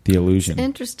illusion. It's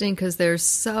interesting because there's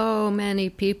so many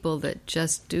people that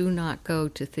just do not go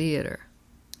to theater,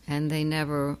 and they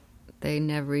never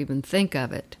even think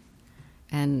of it,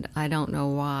 and I don't know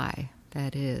why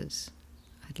that is.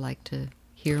 I'd like to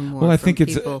hear more. Well, I from think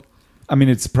people.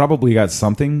 it's probably got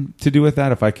something to do with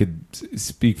that. If I could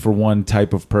speak for one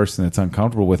type of person that's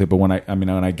uncomfortable with it, but when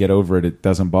I get over it, it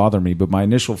doesn't bother me. But my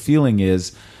initial feeling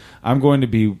is, they're going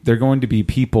to be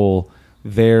people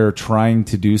there trying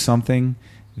to do something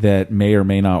that may or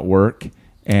may not work,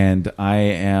 and I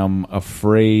am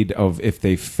afraid of, if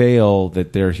they fail,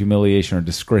 that their humiliation or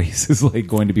disgrace is like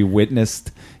going to be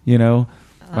witnessed. You know,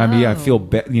 I feel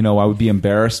I would be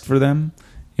embarrassed for them.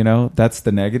 You know, that's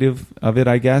the negative of it,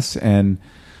 I guess. And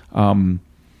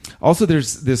also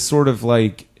there's this sort of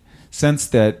like sense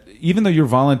that even though you're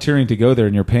volunteering to go there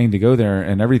and you're paying to go there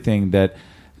and everything, that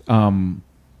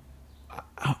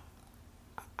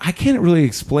I can't really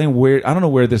explain where. I don't know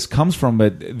where this comes from,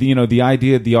 but the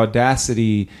idea, the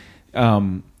audacity,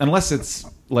 unless it's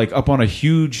like up on a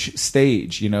huge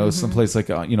stage, someplace like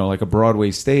like a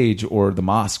Broadway stage or the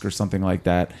mosque or something like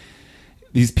that.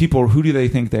 These people, who do they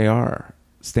think they are,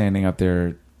 standing up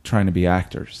there trying to be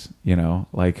actors?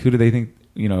 Like, who do they think?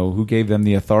 Who gave them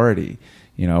the authority?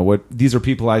 These are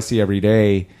people I see every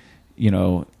day,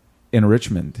 in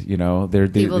Richmond. They're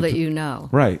people that you know.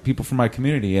 Right, people from my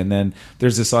community. And then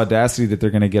there's this audacity that they're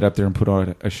going to get up there and put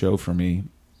on a show for me.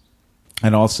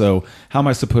 And also, how am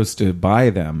I supposed to buy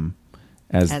them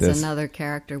as another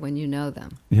character when you know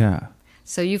them? Yeah.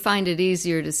 So you find it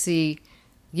easier to see.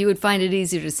 You would find it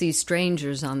easier to see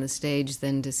strangers on the stage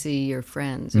than to see your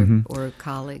friends or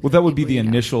colleagues. Well, that would be the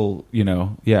initial,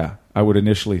 yeah, I would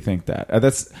initially think that.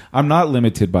 I'm not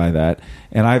limited by that.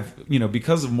 And I've,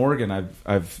 because of Morgan,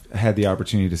 I've had the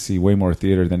opportunity to see way more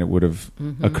theater than it would have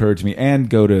occurred to me, and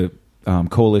go to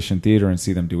Coalition Theater and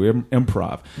see them do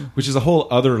improv, which is a whole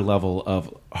other level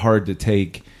of hard to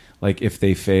take, like if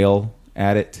they fail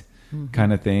at it.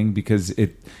 Kind of thing, because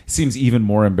it seems even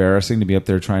more embarrassing to be up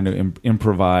there trying to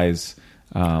improvise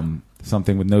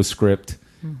something with no script,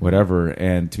 whatever,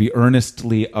 and to be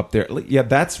earnestly up there. Yeah,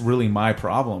 that's really my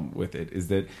problem with it, is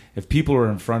that if people are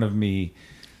in front of me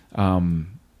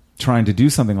trying to do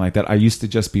something like that, I used to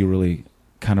just be really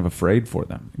kind of afraid for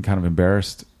them and kind of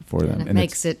embarrassed for them. And it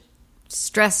makes it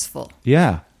stressful.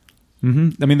 Yeah. I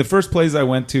mean, the first plays I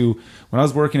went to when I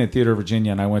was working at Theater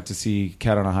Virginia, and I went to see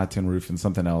Cat on a Hot Tin Roof and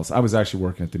something else. I was actually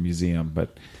working at the museum,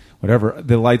 but whatever.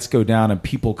 The lights go down and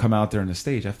people come out there on the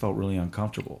stage. I felt really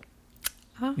uncomfortable.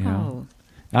 Oh,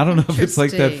 I don't know if it's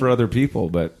like that for other people,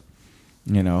 but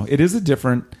it is a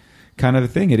different kind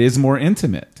of thing. It is more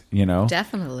intimate.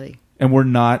 Definitely. And we're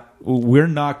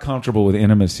not comfortable with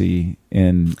intimacy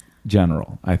in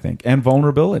general, I think, and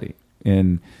vulnerability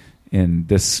in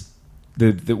this.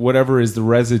 The whatever is the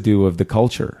residue of the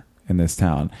culture in this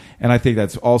town. And I think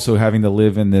that's also having to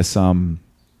live in this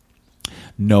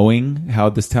knowing how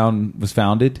this town was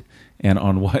founded and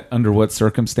under what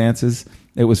circumstances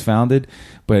it was founded,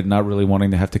 but not really wanting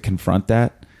to have to confront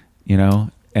that,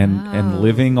 and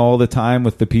living all the time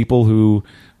with the people who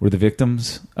were the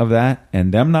victims of that,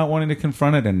 and them not wanting to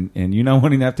confront it, and you not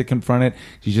wanting to have to confront it.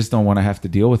 You just don't want to have to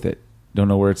deal with it. Don't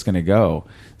know where it's going to go.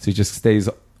 So it just stays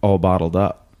all bottled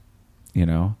up.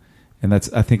 And I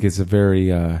think it's a very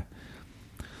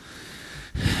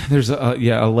there's a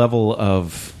level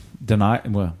of denial.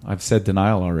 Well, I've said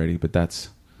denial already, but I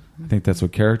think that's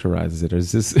what characterizes it.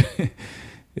 Is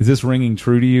this ringing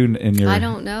true to you in your? I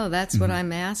don't know. That's what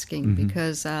I'm asking,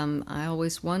 because I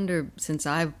always wonder, since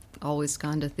I've always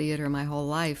gone to theater my whole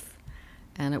life,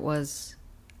 and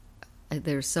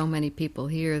there's so many people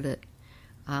here that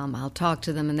I'll talk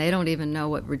to them, and they don't even know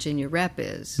what Virginia Rep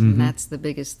is. And that's the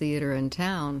biggest theater in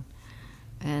town,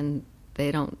 and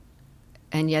they don't.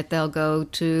 And yet they'll go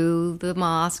to the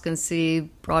mosque and see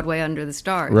Broadway Under the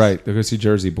Stars. Right, they'll go see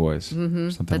Jersey Boys, something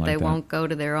like that. But they won't go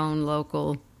to their own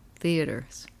local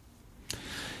theaters.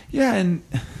 Yeah, and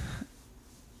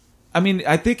I mean,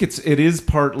 I think it is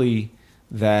partly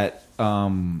that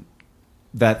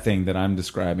that thing that I'm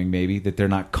describing, maybe that they're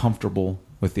not comfortable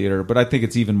with theater, but I think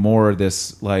it's even more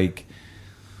this, like,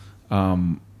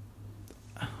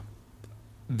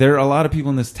 there are a lot of people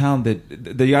in this town that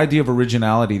the idea of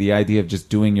originality, the idea of just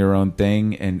doing your own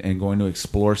thing and going to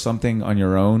explore something on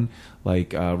your own,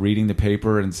 like reading the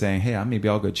paper and saying, hey, maybe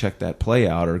I'll go check that play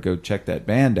out or go check that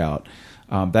band out,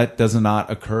 that does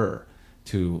not occur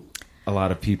to a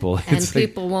lot of people. And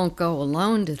people won't go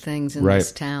alone to things in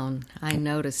this town. I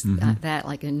noticed that,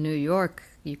 like in New York,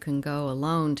 you can go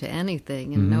alone to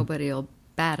anything and nobody will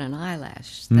bat an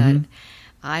eyelash. That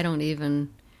I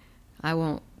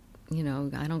won't,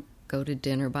 I don't go to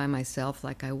dinner by myself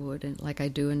like I would, like I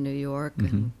do in New York.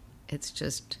 And it's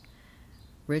just,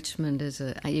 Richmond is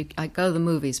I go to the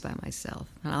movies by myself,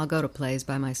 and I'll go to plays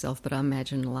by myself, but I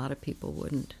imagine a lot of people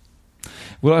wouldn't.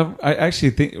 Well, I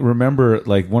actually remember,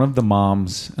 like, one of the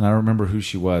moms, and I don't remember who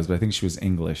she was, but I think she was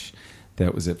English,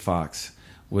 that was at Fox,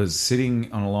 was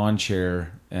sitting on a lawn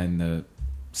chair in the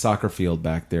soccer field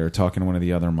back there talking to one of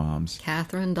the other moms.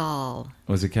 Catherine Dahl.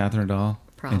 Was it Catherine Dahl?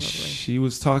 Probably. And she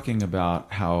was talking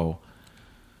about how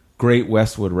great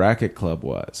Westwood Racquet Club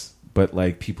was, but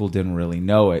like people didn't really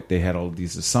know it. They had all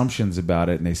these assumptions about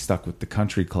it, and they stuck with the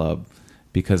country club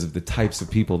because of the types of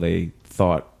people they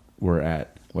thought were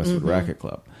at Westwood Racquet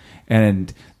Club.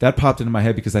 And that popped into my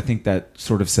head because I think that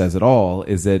sort of says it all,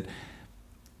 is that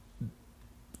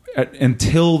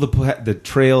until the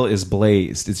trail is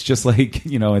blazed, it's just like,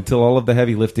 until all of the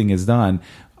heavy lifting is done,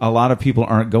 a lot of people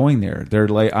aren't going there. They're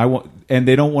like, and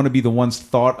they don't want to be the ones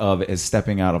thought of as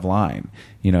stepping out of line,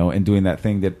 and doing that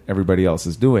thing that everybody else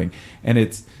is doing. And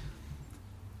it's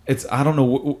I don't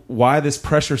know why this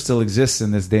pressure still exists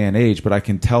in this day and age, but I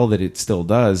can tell that it still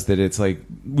does, that it's like,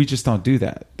 we just don't do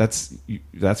that.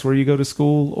 That's where you go to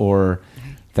school, or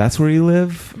that's where you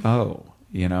live. Oh,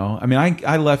 I mean,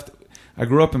 I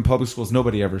grew up in public schools.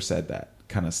 Nobody ever said that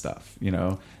kind of stuff.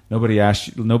 Nobody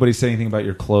asked you, nobody said anything about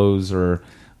your clothes or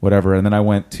whatever. And then I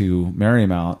went to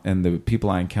Marymount, and the people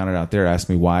I encountered out there asked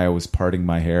me why I was parting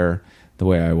my hair the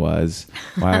way I was,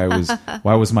 why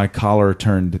was my collar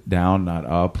turned down, not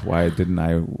up? Why didn't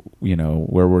I,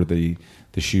 where were the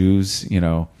shoes,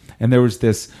 And there was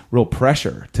this real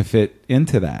pressure to fit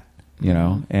into that,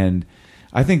 And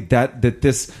I think that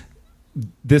this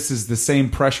is the same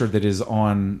pressure that is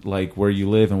on like where you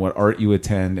live and what art you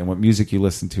attend and what music you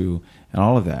listen to and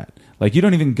all of that. Like you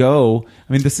don't even go.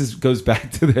 I mean, goes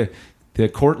back to the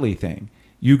Courtly thing.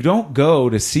 You don't go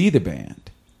to see the band.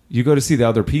 You go to see the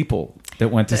other people that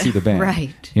went to see the band.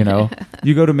 Right.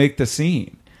 You go to make the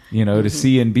scene. To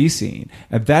see and be seen,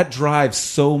 and that drives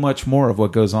so much more of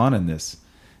what goes on in this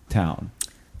town.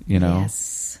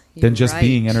 Yes, than just right.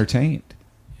 being entertained.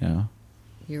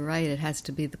 You're right. It has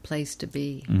to be the place to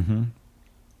be. Mm-hmm.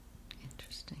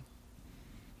 Interesting.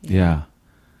 Yeah.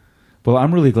 Well,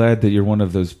 I'm really glad that you're one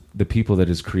of the people that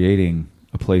is creating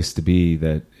a place to be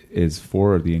that is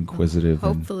for the inquisitive.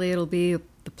 Hopefully, it'll be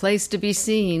the place to be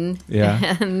seen.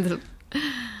 Yeah. And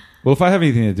well, if I have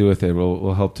anything to do with it,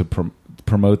 we'll help to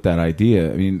promote that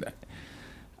idea. I mean,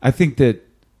 I think that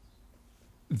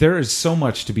there is so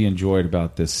much to be enjoyed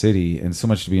about this city and so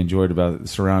much to be enjoyed about the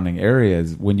surrounding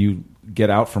areas when you get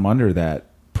out from under that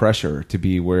pressure to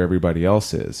be where everybody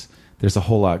else is. There's a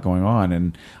whole lot going on.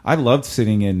 And I loved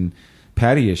sitting in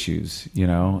Patty Issues,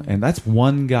 and that's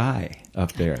one guy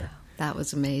up there. That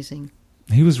was amazing.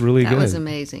 He was really good. That was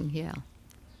amazing, yeah.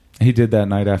 He did that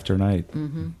night after night.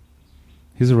 Mm-hmm.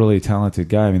 He's a really talented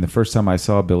guy. I mean, the first time I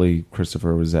saw Billy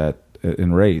Christopher was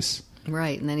in Race.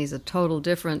 Right, and then he's a total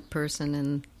different person,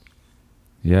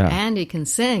 and he can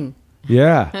sing.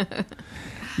 Yeah.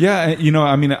 Yeah,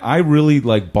 I mean, I really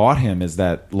bought him as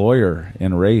that lawyer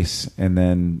in Race, and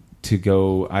then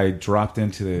I dropped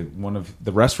into one of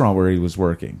the restaurant where he was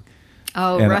working.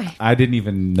 Oh, and right. I didn't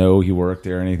even know he worked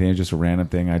there or anything. It was just a random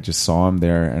thing. I just saw him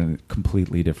there, and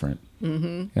completely different.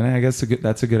 Mm-hmm. And I guess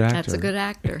that's a good actor. That's a good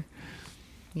actor.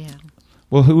 Yeah.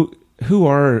 Well, who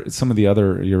are some of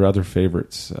your other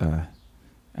favorites,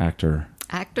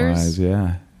 actors?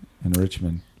 Yeah, in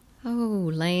Richmond.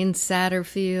 Oh, Lane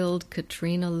Satterfield,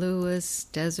 Katrina Lewis,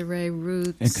 Desiree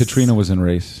Roots. And Katrina was in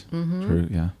Race. Mm-hmm. True,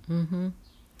 yeah. Mm-hmm.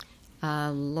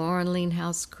 Lauren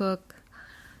Leanhouse Cook.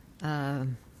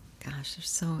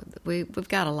 We've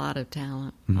got a lot of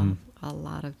talent. Mm-hmm. A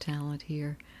lot of talent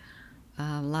here.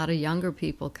 A lot of younger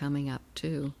people coming up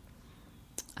too.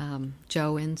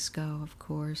 Joe Insco, of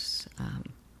course.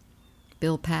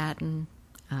 Bill Patton.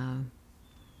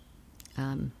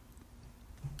 There's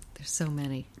so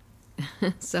many.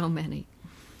 So many.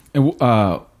 And,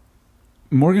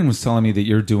 Morgan was telling me that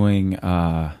you're doing you're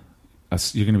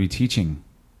going to be teaching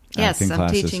yes, acting classes.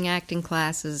 I'm teaching acting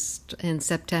classes in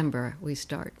September. We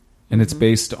start. And it's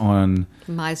based on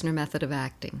Meisner method of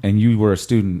acting. And you were a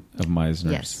student of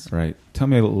Meisner's, yes. Right? Tell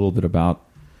me a little bit about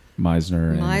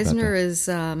Meisner. Meisner is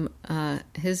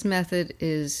his method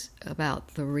is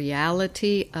about the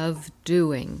reality of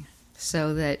doing,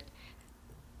 so that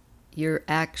you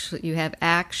have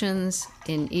actions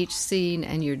in each scene,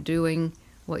 and you're doing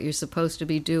what you're supposed to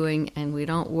be doing, and we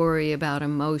don't worry about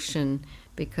emotion,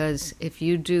 because if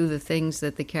you do the things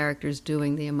that the character's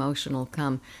doing, the emotion will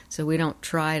come. So we don't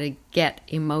try to get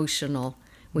emotional.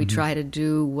 We try to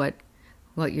do what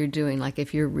you're doing. Like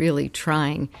if you're really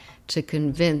trying to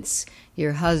convince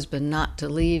your husband not to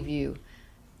leave you,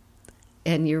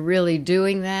 and you're really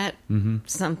doing that,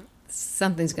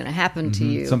 something's going to happen to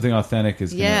you. Something authentic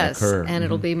is going to occur. And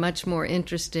it'll be much more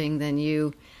interesting than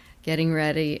you getting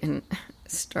ready and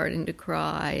starting to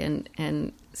cry.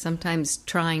 And sometimes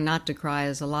trying not to cry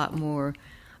is a lot more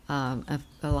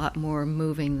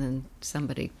moving than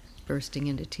somebody bursting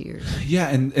into tears. Yeah,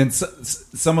 and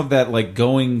some of that, like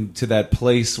going to that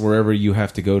place wherever you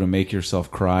have to go to make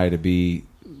yourself cry to be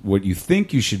what you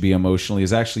think you should be emotionally,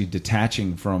 is actually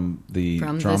detaching from the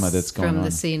drama that's going on. From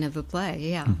the scene of the play,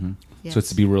 yeah. Mm-hmm. Yes. So it's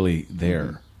to be really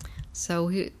there. So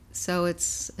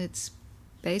it's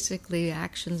basically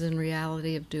actions and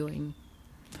reality of doing.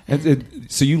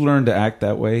 So you learned to act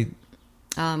that way?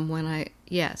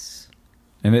 Yes.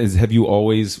 And have you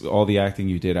always, all the acting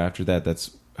you did after that,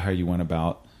 that's how you went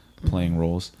about playing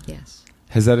roles? Yes.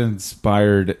 Has that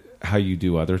inspired how you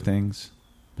do other things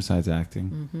besides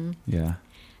acting? Mm-hmm. Yeah.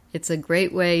 It's a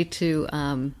great way to,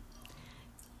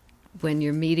 when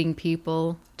you're meeting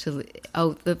people,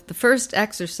 the first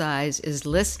exercise is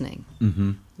listening.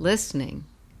 Mm-hmm. Listening,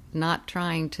 not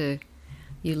trying to,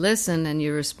 you listen and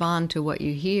you respond to what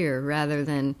you hear rather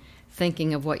than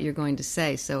thinking of what you're going to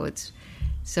say. So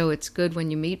So it's good when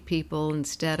you meet people,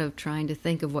 instead of trying to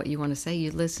think of what you want to say,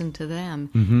 you listen to them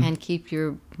and keep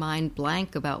your mind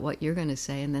blank about what you're going to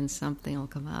say, and then something will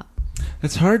come up.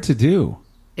 It's hard to do.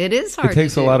 It is hard to do. It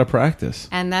takes a lot of practice.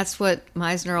 And that's what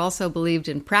Meisner also believed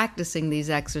in practicing these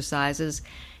exercises.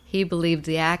 He believed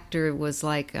the actor was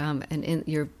like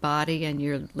your body, and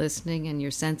your listening and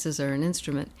your senses are an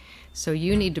instrument. So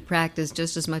you need to practice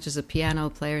just as much as a piano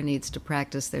player needs to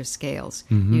practice their scales.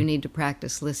 You need to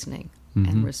practice listening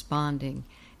and responding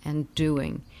and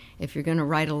doing. If you're going to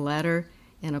write a letter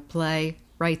in a play,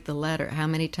 write the letter. How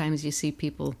many times you see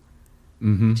people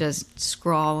just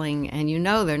scrawling, and you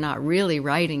know they're not really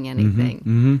writing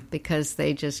anything because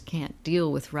they just can't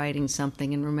deal with writing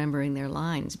something and remembering their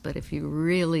lines. But if you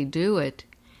really do it,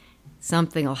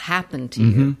 something will happen to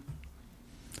you.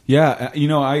 Yeah,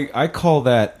 I call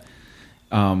that,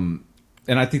 and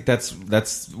I think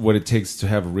that's what it takes to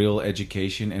have real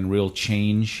education and real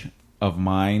change of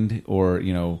mind, or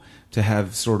to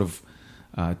have sort of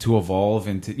to evolve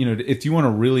into, if you want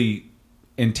to really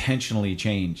intentionally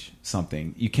change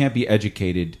something, you can't be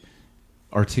educated,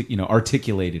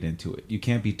 articulated into it. You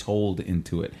can't be told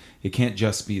into it. It can't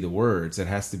just be the words. It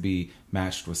has to be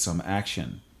matched with some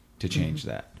action to change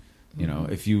that.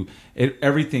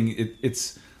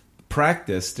 It's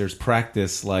practice. There's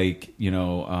practice, like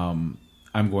I'm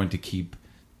going to keep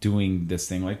doing this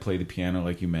thing, like play the piano,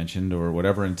 like you mentioned, or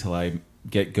whatever, until I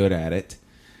get good at it.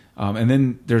 And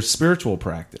then there's spiritual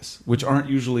practice, which aren't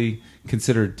usually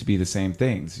considered to be the same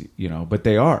things, but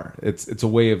they are. It's a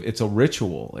way of, it's a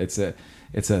ritual. It's a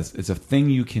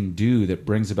thing you can do that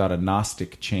brings about a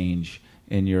Gnostic change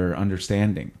in your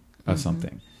understanding of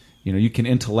something. You can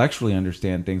intellectually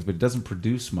understand things, but it doesn't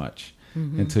produce much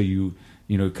until you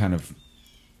kind of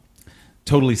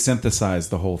totally synthesize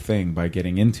the whole thing by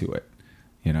getting into it.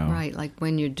 Right, like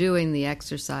when you're doing the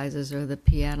exercises or the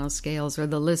piano scales or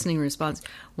the listening response,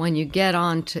 when you get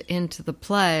into the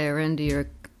play or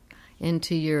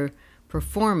into your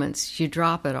performance, you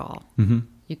drop it all.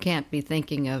 You can't be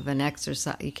thinking of an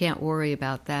exercise. You can't worry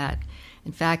about that.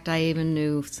 In fact, I even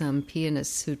knew some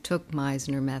pianists who took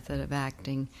Meisner method of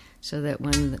acting, so that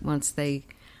once they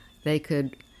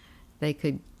could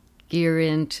gear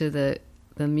into the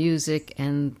music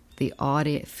and the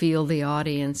audience, feel the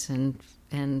audience,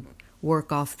 and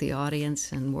work off the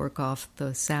audience and work off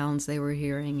the sounds they were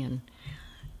hearing,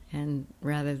 and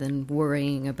rather than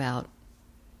worrying about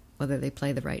whether they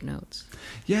play the right notes.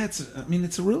 Yeah, it's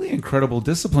a really incredible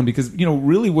discipline, because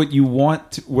really what you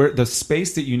want where the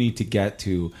space that you need to get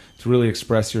to really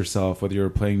express yourself, whether you're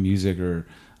playing music or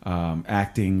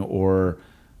acting or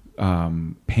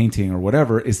painting or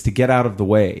whatever, is to get out of the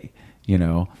way,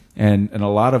 and a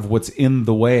lot of what's in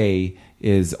the way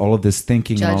is all of this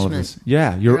thinking judgment. And all of this.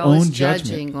 Yeah, your You're always own judgment.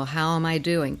 Judging, well, how am I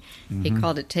doing? He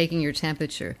called it taking your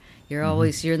temperature. You're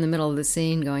always, you're in the middle of the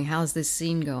scene going, how's this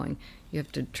scene going? You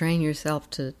have to train yourself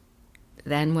to,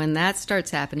 then when that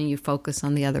starts happening, you focus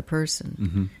on the other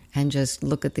person and just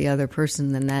look at the other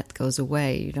person, then that goes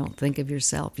away. You don't think of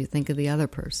yourself, you think of the other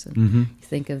person. You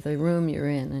think of the room you're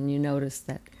in, and you notice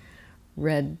that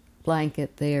red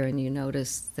blanket there, and you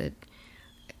notice that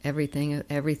everything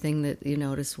that you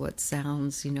notice, what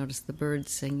sounds, you notice the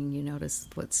birds singing, you notice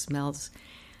what smells,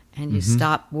 and you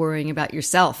stop worrying about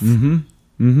yourself.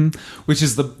 Which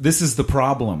is this is the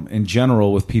problem in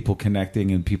general with people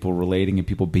connecting and people relating and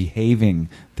people behaving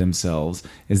themselves,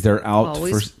 is they're out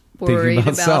always for worried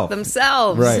thinking about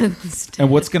themselves, right? And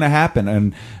what's going to happen,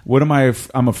 and what am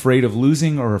I'm afraid of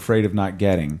losing or afraid of not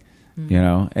getting.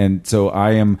 And so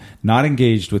I am not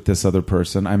engaged with this other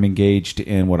person. I'm engaged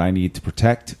in what I need to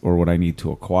protect or what I need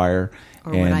to acquire.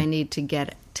 Or what I need to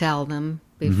tell them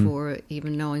before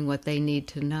even knowing what they need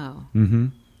to know.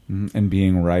 And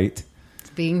being right.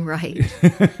 Being right.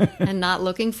 And not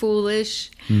looking foolish.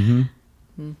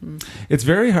 It's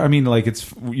very hard. I mean, like,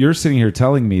 you're sitting here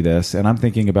telling me this, and I'm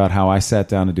thinking about how I sat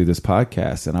down to do this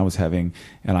podcast, and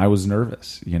I was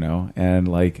nervous, and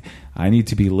like, I need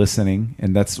to be listening,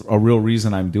 and that's a real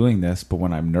reason I'm doing this. But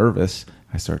when I'm nervous,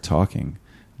 I start talking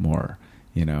more,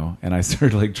 and I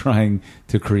start like trying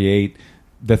to create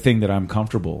the thing that I'm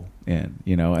comfortable in,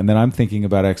 and then I'm thinking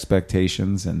about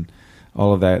expectations and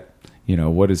all of that.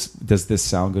 Does this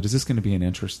sound good? Is this going to be an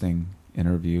interesting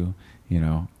interview?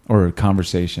 Or a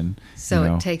conversation.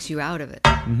 So it takes you out of it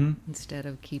instead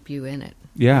of keep you in it.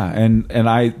 Yeah, and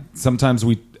I sometimes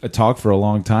we talk for a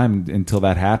long time until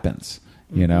that happens,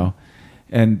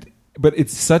 but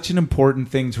it's such an important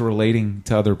thing to relating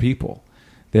to other people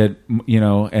that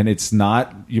and it's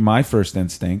not my first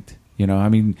instinct. I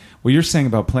mean, what you're saying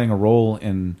about playing a role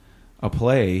in a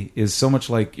play is so much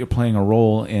like you're playing a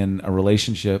role in a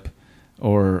relationship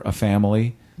or a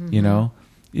family. You know,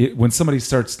 when somebody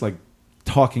starts like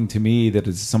talking to me that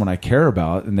is someone I care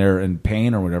about and they're in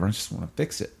pain or whatever, I just want to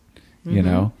fix it. You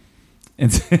know,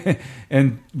 and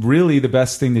and really the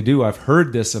best thing to do, I've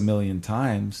heard this a million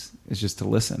times, is just to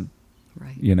listen.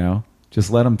 Right. You know,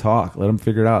 just let them talk, let them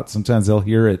figure it out. Sometimes they'll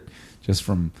hear it just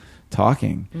from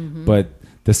talking, but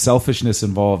the selfishness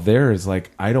involved there is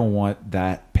like, I don't want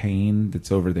that pain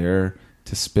that's over there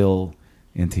to spill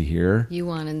into here. You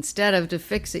want, instead of to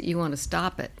fix it, you want to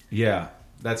stop it. Yeah,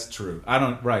 that's true.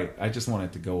 I just want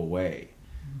it to go away.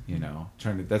 You know,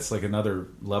 that's like another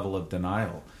level of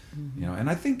denial. You know, and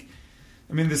I think,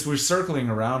 I mean, we're circling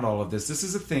around all of this. This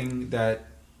is a thing that,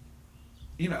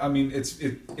 you know, I mean,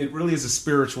 it really is a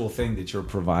spiritual thing that you're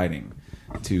providing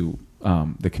to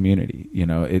the community. You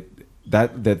know,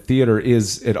 that theater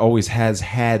it always has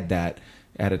had that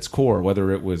at its core,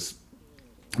 whether it was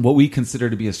what we consider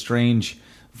to be a strange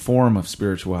form of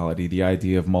spirituality, the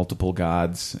idea of multiple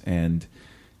gods, and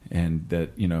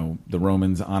that, you know, the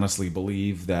Romans honestly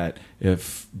believe that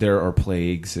if there are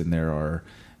plagues and there are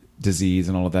disease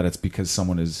and all of that, it's because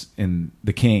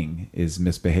the king is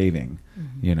misbehaving,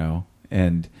 you know,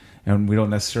 and we don't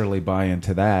necessarily buy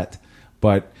into that,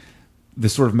 but the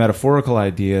sort of metaphorical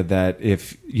idea that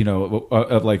if, you know,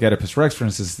 like Oedipus Rex, for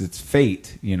instance, it's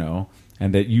fate, you know,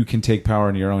 and that you can take power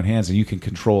in your own hands and you can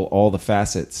control all the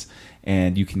facets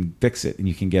and you can fix it and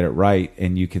you can get it right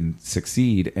and you can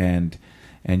succeed, and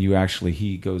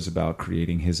he goes about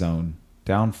creating his own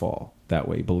downfall that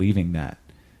way, believing that,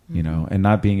 you know, and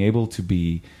not being able to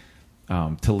be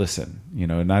to listen, you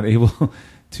know, not able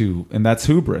to, and that's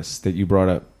hubris that you brought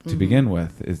up to begin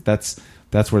with.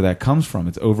 That's where that comes from.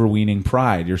 It's overweening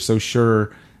pride. You're so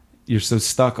sure, you're so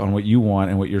stuck on what you want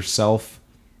and what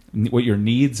your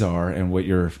needs are and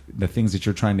the things that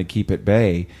you're trying to keep at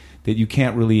bay, that you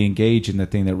can't really engage in the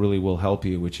thing that really will help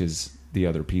you, which is the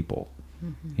other people.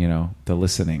 You know, the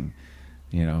listening.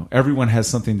 You know, everyone has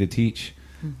something to teach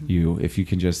you if you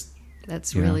can just.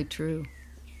 That's really true.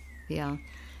 Yeah.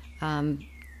 And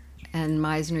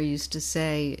Meisner used to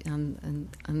say on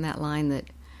that line that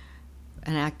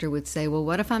an actor would say, well,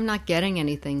 what if I'm not getting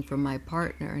anything from my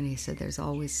partner? And he said, there's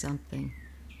always something.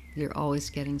 You're always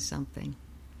getting something.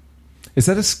 Is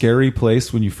that a scary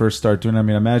place when you first start doing it? I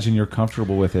mean, imagine you're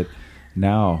comfortable with it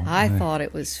now. I thought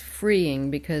it was freeing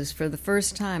because for the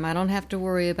first time, I don't have to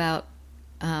worry about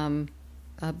not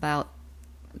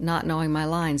knowing my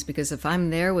lines, because if I'm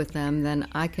there with them, then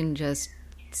I can just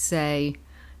say,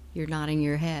 you're nodding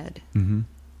your head.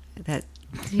 That,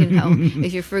 you know,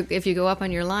 if you go up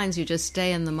on your lines, you just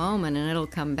stay in the moment and it'll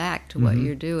come back to what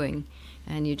you're doing,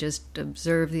 and you just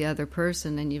observe the other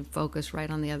person and you focus right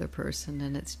on the other person,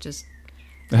 and it's just.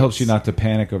 It helps you not to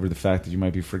panic over the fact that you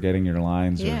might be forgetting your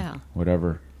lines or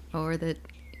whatever, or that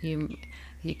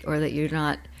you're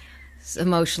not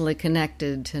emotionally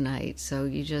connected tonight. So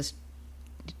you just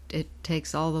it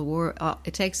takes all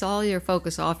your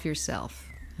focus off yourself,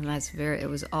 and it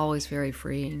was always very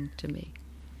freeing to me.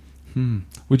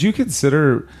 Would you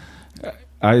consider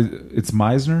it's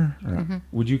Meisner? Or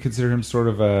would you consider him sort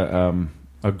of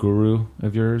a guru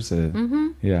of yours?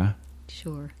 Yeah,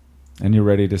 sure. And you're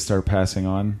ready to start passing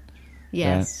on?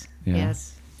 Yes. Yeah.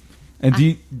 Yes. And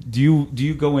do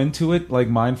you go into it like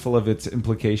mindful of its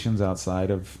implications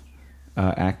outside of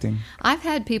acting? I've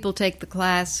had people take the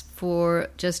class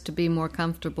just to be more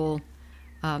comfortable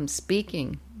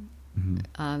speaking.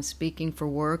 Speaking for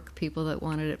work, people that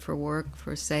wanted it for work,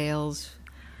 for sales,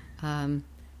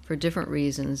 for different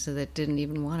reasons, that didn't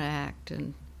even want to act.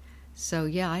 And so,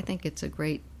 yeah, I think it's a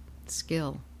great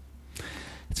skill.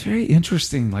 It's very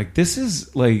interesting. Like, this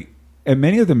is like, and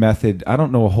many of the method, I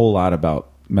don't know a whole lot about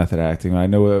method acting. I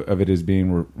know of it as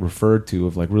being referred to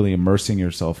of like really immersing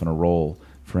yourself in a role,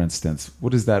 for instance.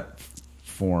 What is that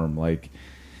form? Like,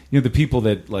 you know, the people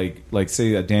that like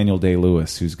say a Daniel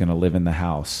Day-Lewis who's going to live in the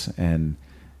house and,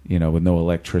 you know, with no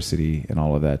electricity and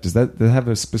all of that. Does that have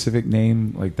a specific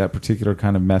name, like that particular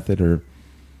kind of method, or?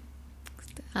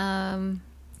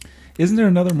 Isn't there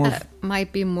another more?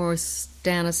 Might be more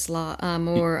Stanislav,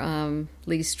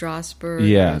 Lee Strasberg.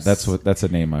 Yeah, that's a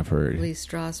name I've heard. Lee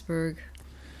Strasberg,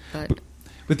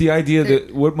 but the idea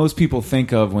that what most people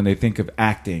think of when they think of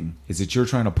acting is that you're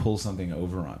trying to pull something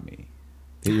over on me.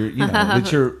 That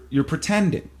that you're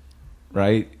pretending,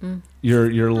 right?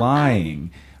 You're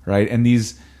lying, right? And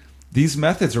these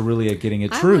methods are really at getting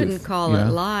at truth. I wouldn't call it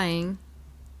lying.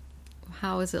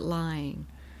 How is it lying?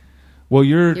 Well,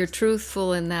 you're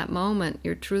truthful in that moment.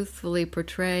 You're truthfully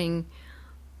portraying,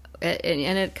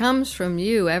 and it comes from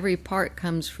you. Every part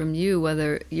comes from you.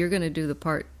 Whether you're going to do the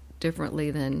part differently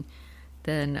than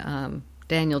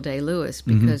Daniel Day-Lewis,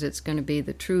 because it's going to be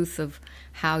the truth of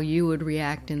how you would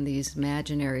react in these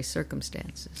imaginary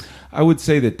circumstances. I would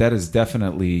say that is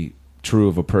definitely true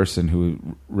of a person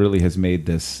who really has made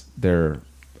this their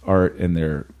art and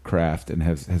their craft and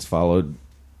has followed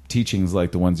teachings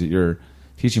like the ones that you're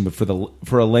teaching. But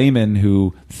for a layman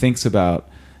who thinks about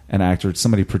an actor, it's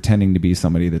somebody pretending to be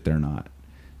somebody that they're not,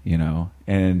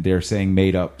 and they're saying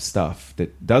made up stuff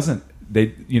that doesn't.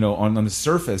 They, on the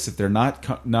surface, if they're not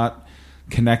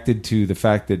connected to the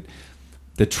fact that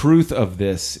the truth of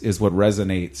this is what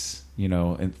resonates,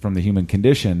 from the human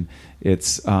condition,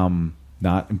 it's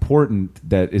not important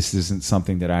that this isn't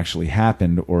something that actually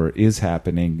happened or is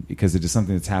happening, because it is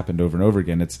something that's happened over and over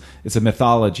again. It's a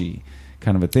mythology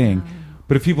kind of a thing.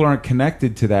 But if people aren't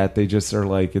connected to that, they just are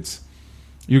like,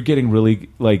 you're getting really,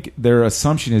 like, their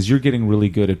assumption is you're getting really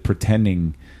good at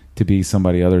pretending to be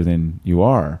somebody other than you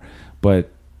are.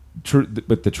 But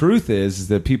the truth is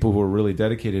that people who are really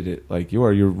dedicated to it, like you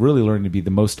are, you're really learning to be the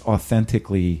most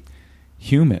authentically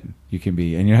human you can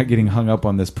be, and you're not getting hung up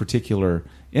on this particular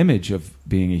image of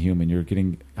being a human. You're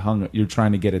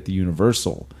trying to get at the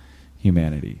universal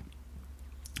humanity,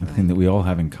 the thing that we all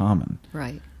have in common.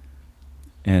 Right.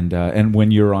 And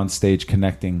when you're on stage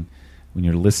connecting, when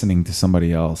you're listening to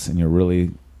somebody else and you're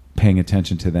really paying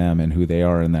attention to them and who they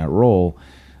are in that role,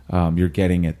 you're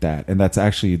getting at that. And that's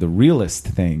actually the realest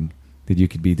thing that you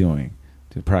could be doing,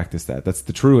 to practice that. That's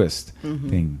the truest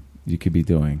thing you could be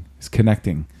doing, is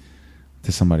connecting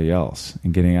to somebody else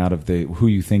and getting out of who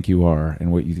you think you are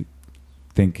and what you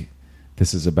think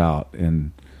this is about.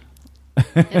 And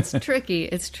it's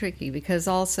tricky because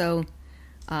also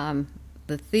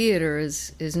the theater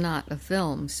is not a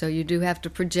film, so you do have to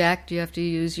project, you have to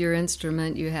use your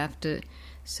instrument,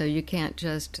 so you can't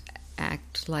just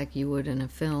act like you would in a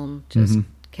film, just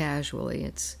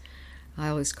casually. I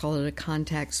always call it a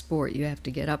contact sport. You have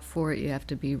to get up for it, you have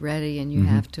to be ready, and you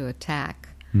have to attack.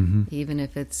 Even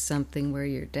if it's something where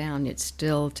you're down, it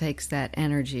still takes that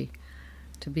energy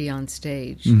to be on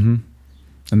stage. And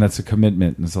that's a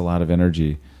commitment, and it's a lot of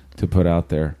energy to put out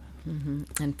there.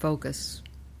 And focus.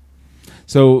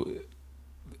 So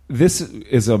this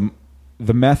is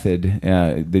the method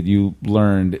that you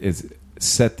learned is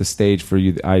set the stage for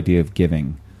you, the idea of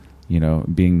giving,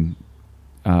 being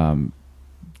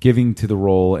giving to the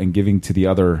role and giving to the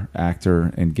other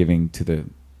actor and giving to the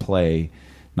play,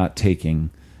 not taking.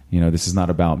 This is not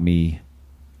about me.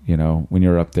 When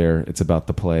you're up there, it's about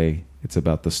the play. It's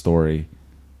about the story.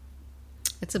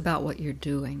 It's about what you're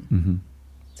doing.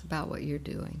 It's about what you're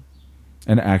doing.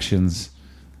 And actions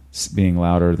being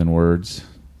louder than words,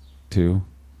 too.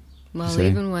 Well,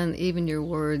 even your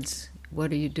words,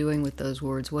 what are you doing with those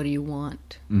words? What do you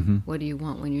want? What do you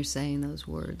want when you're saying those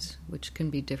words, which can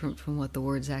be different from what the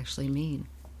words actually mean.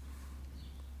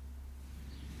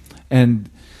 And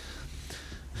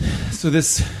so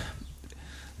this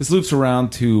loops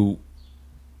around to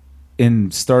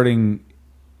embarking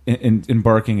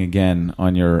again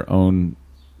on your own,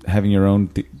 having your own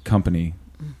company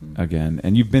again.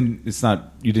 And you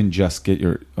didn't just get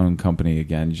your own company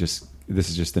again. This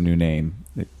is just a new name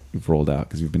that you've rolled out,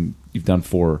 because you've done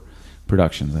 4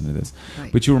 productions under this.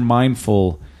 Right. But you were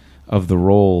mindful of the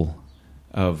role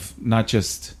of not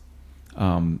just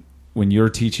when you're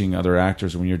teaching other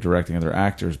actors or when you're directing other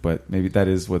actors, but maybe that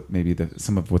is what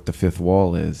some of what the fifth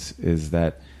wall is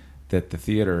that the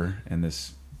theater and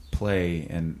this play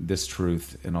and this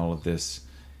truth and all of this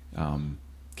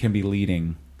can be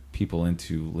leading people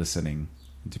into listening,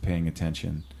 into paying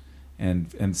attention,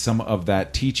 and some of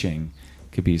that teaching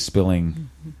could be spilling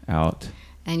out.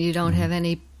 And you don't have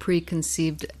any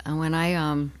preconceived. When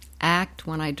I act,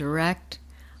 when I direct,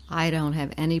 I don't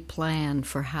have any plan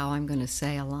for how I'm going to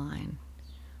say a line.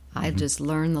 I just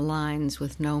learn the lines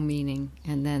with no meaning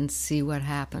and then see what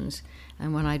happens.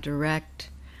 And when I direct,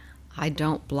 I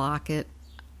don't block it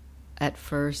at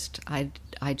first. I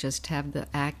just have the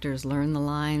actors learn the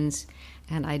lines,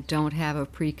 and I don't have a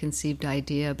preconceived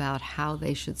idea about how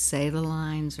they should say the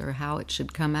lines or how it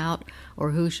should come out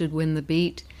or who should win the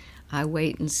beat. I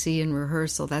wait and see in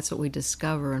rehearsal. That's what we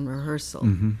discover in rehearsal.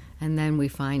 And then we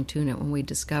fine-tune it when we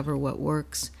discover what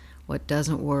works, what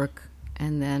doesn't work,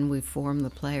 and then we form the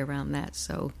play around that.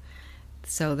 So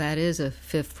that is a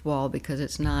fifth wall, because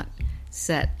it's not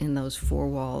set in those 4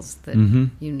 walls that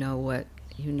you know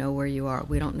where you are.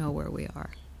 We don't know where we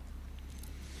are.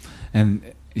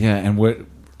 And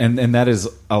that is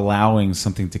allowing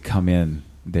something to come in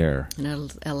there. And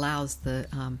it allows the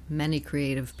many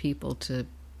creative people to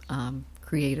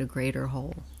create a greater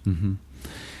whole.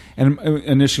 And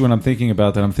initially when I'm thinking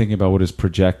about that, I'm thinking about what is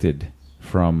projected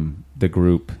from the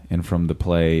group and from the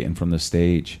play and from the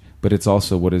stage but it's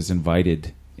also what is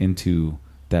invited into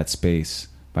that space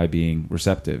by being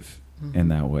receptive in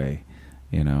that way.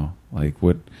 You know, like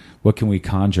what can we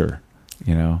conjure?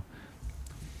 You know,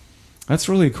 that's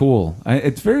really cool.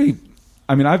 It's very.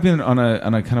 I mean, I've been on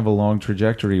a kind of a long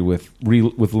trajectory with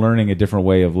learning a different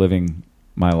way of living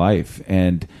my life,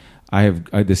 and I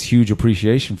have this huge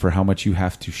appreciation for how much you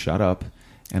have to shut up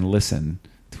and listen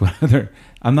to other.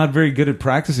 I'm not very good at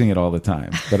practicing it all the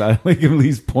time, but I like at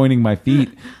least pointing my feet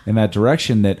in that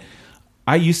direction. That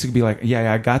I used to be like,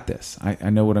 yeah, I got this. I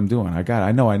know what I'm doing.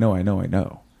 I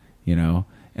know. You know,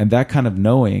 and that kind of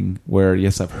knowing where,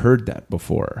 yes, I've heard that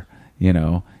before, you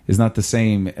know, is not the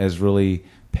same as really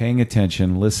paying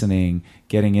attention, listening,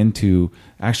 getting into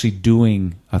actually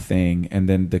doing a thing, and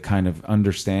then the kind of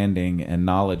understanding and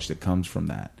knowledge that comes from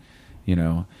that, you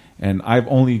know. And I've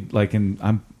only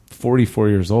I'm 44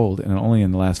 years old, and only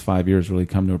in the last 5 years really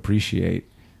come to appreciate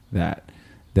that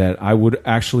I would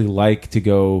actually like to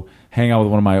go hang out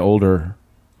with one of my older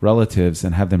relatives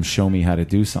and have them show me how to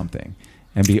do something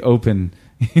and be open,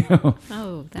 you know.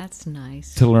 Oh, that's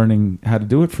nice. To learning how to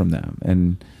do it from them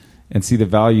and see the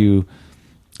value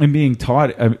in being taught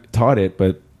it,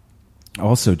 but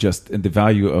also just the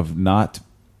value of not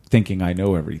thinking I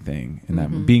know everything and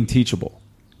that being teachable.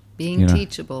 Being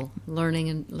teachable,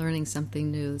 learning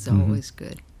something new is always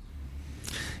good.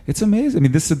 It's amazing. I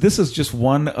mean, this is just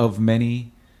one of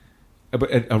many,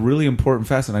 a really important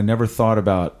facet. I never thought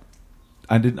about.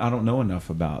 I don't know enough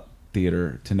about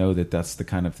theater to know that that's the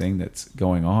kind of thing that's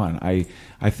going on.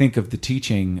 I think of the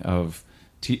teaching of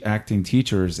acting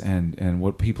teachers and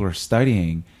what people are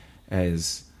studying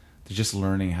as they're just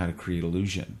learning how to create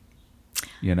illusion,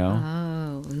 you know?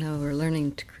 Oh, no, we're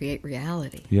learning to create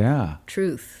reality. Yeah.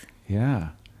 Truth. Yeah.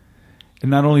 And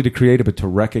not only to create it, but to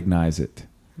recognize it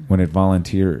when it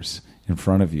volunteers in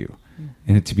front of you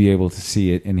and to be able to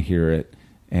see it and hear it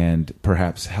and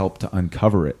perhaps help to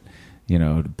uncover it, you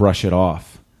know, to brush it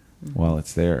off while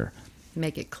it's there.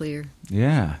 Make it clear.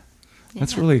 Yeah.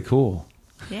 That's really cool.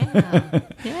 Yeah.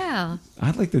 Yeah.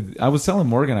 I was telling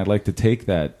Morgan I'd like to take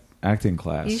that acting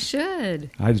class. You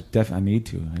should. I need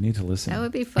to. I need to listen. That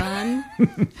would be fun.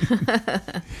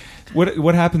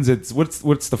 What happens?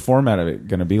 What's the format of it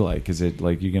going to be like? Is it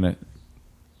like you're going to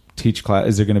teach class?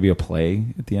 Is there going to be a play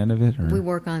at the end of it? Or? We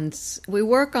work on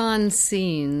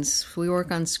scenes. We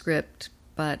work on script,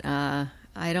 but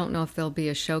I don't know if there'll be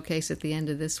a showcase at the end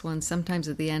of this one. Sometimes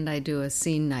at the end I do a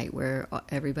scene night where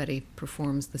everybody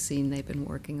performs the scene they've been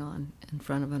working on in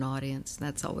front of an audience.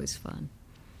 That's always fun.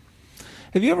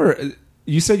 Have you ever?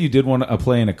 You said you did a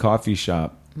play in a coffee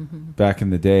shop back in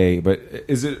the day, but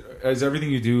is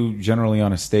everything you do generally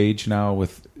on a stage now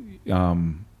with, you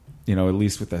know, at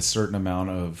least with a certain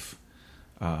amount of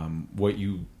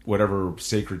whatever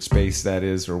sacred space that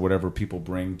is, or whatever people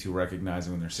bring to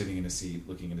recognizing when they're sitting in a seat,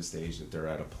 looking at a stage, that they're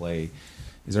at a play.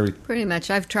 Is everything pretty much?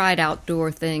 I've tried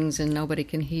outdoor things and nobody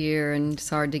can hear, and it's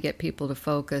hard to get people to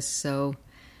focus. So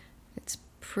it's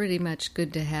pretty much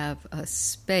good to have a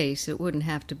space. It wouldn't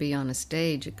have to be on a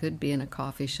stage. It could be in a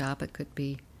coffee shop. It could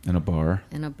be in a bar.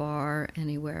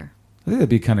 Anywhere. I think that'd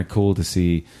be kind of cool to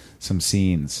see some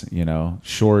scenes, you know,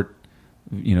 short,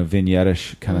 you know,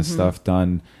 vignette-ish kind of stuff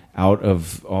done out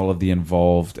of all of the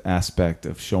involved aspect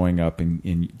of showing up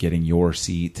and getting your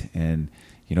seat and,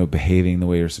 you know, behaving the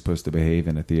way you're supposed to behave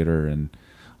in a theater and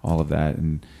all of that,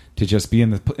 and to just be in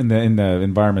the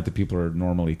environment that people are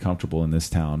normally comfortable in this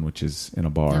town, which is in a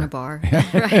bar. In a bar,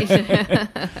 right?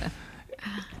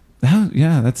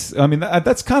 Yeah, that's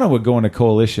kind of what going to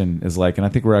Coalition is like, and I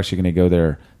think we're actually going to go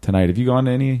there tonight. Have you gone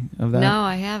to any of that? No,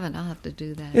 I haven't. I'll have to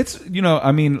do that. It's, you know,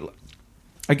 I mean,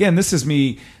 again, this is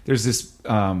me. There's this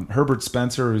Herbert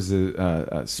Spencer, who's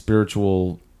a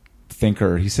spiritual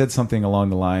thinker. He said something along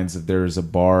the lines of there's a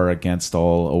bar against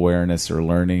all awareness or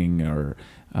learning or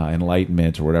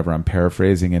enlightenment or whatever. I'm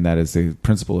paraphrasing, and that is the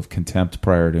principle of contempt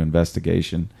prior to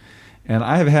investigation. And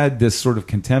I have had this sort of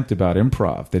contempt about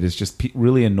improv that is just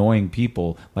really annoying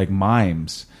people like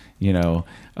mimes, you know,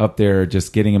 up there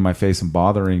just getting in my face and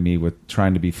bothering me with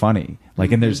trying to be funny.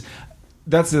 Like, and there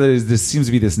seems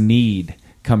to be this need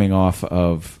coming off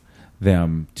of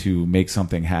them to make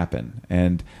something happen.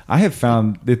 And I have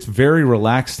found it's very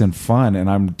relaxed and fun, and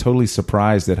I'm totally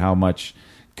surprised at how much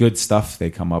good stuff they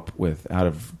come up with out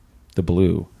of the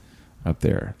blue up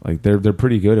there. Like, they're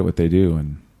pretty good at what they do,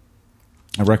 and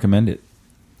I recommend it.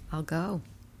 I'll go.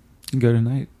 You can go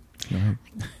tonight. I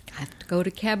have to go to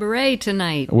Cabaret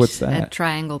tonight. What's that? At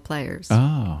Triangle Players.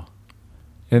 Oh.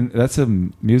 And that's a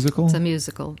musical? It's a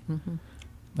musical. Mm-hmm.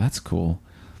 That's cool.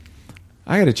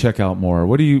 I got to check out more.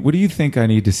 What do you think I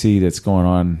need to see that's going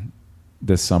on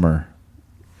this summer?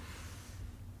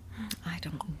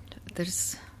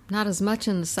 There's not as much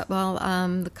in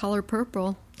The Color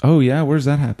Purple. Oh yeah, where's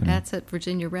that happening? That's at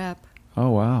Virginia Rep. Oh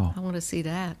wow. I want to see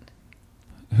that.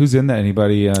 Who's in that?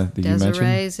 Anybody that you mentioned?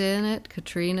 Desiree's in it.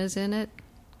 Katrina's in it.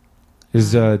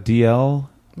 Is DL?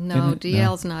 No,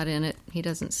 DL's not in it. He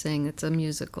doesn't sing. It's a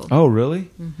musical. Oh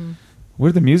really? Mm-hmm.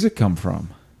 Where'd the music come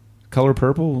from? Color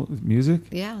Purple music?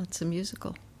 Yeah, it's a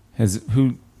musical.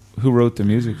 Who wrote the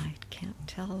music? I can't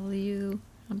tell you.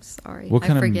 I'm sorry. What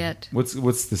kind I forget. What's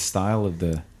the style of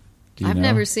the? Do you I've know?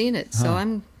 never seen it, so Huh.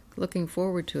 I'm looking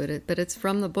forward to it. But it's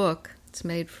from the book.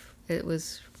 It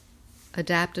was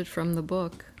adapted from the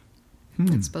book.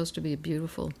 It's supposed to be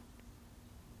beautiful.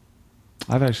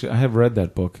 I have read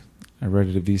that book. I read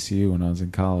it at VCU when I was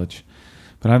in college.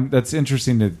 But that's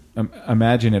interesting to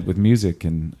imagine it with music,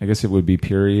 and I guess it would be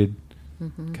period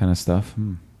kind of stuff.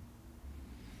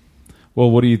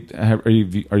 Well, what do you have? Are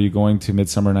you going to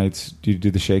Midsummer Nights? Do you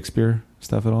do the Shakespeare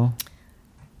stuff at all?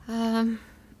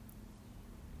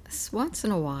 Once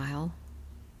in a while.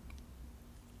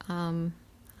 I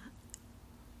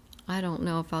don't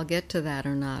know if I'll get to that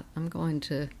or not. I'm going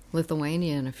to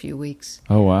Lithuania in a few weeks.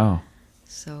 Oh wow!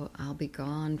 So I'll be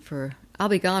gone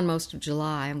most of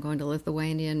July. I'm going to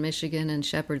Lithuania and Michigan and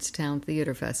Shepherdstown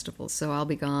Theater Festival. So I'll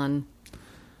be gone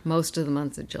most of the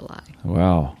month of July.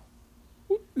 Wow.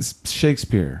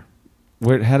 Shakespeare.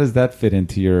 How does that fit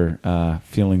into your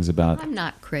feelings about? I'm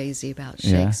not crazy about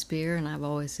Shakespeare, and I've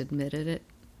always admitted it.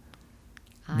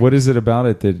 What is it about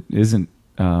it that isn't?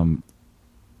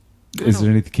 Is there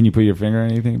anything? Can you put your finger on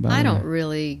anything about it? I don't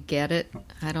really get it.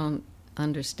 I don't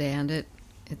understand it.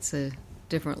 It's a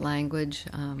different language.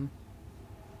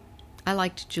 I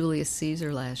liked Julius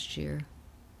Caesar last year.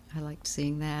 I liked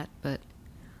seeing that, but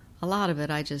a lot of it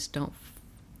I just don't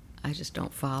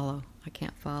follow. I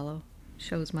can't follow.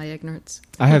 Shows my ignorance.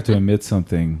 I have to admit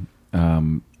something.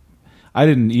 I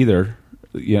didn't either.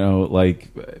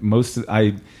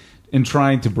 In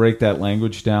trying to break that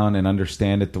language down and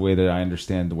understand it the way that I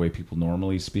understand the way people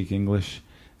normally speak English,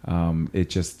 it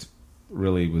just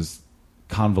really was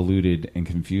convoluted and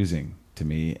confusing to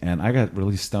me. And I got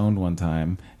really stoned one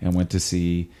time and went to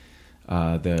see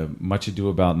the Much Ado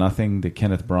About Nothing that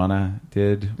Kenneth Branagh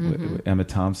did with Emma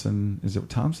Thompson. Is it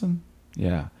Thompson?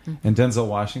 Yeah. And Denzel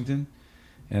Washington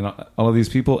and all of these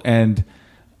people. And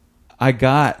I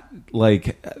got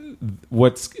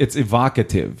it's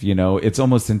evocative, it's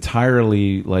almost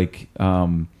entirely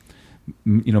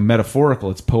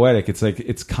metaphorical. It's poetic. It's like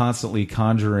it's constantly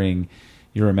conjuring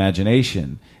your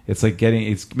imagination. It's like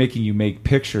it's making you make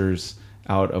pictures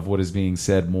out of what is being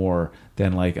said more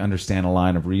than understand a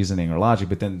line of reasoning or logic.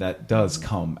 But then that does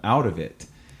come out of it.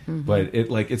 But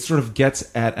it sort of gets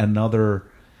at another.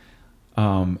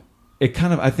 I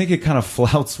think it kind of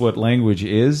flouts what language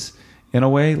is. In a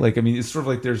way, it's sort of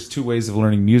like there's two ways of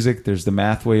learning music. There's the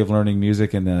math way of learning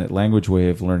music and the language way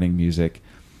of learning music.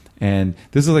 And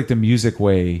this is like the music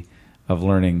way of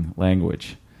learning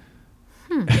language.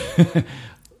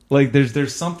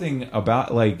 There's something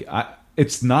about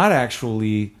it's not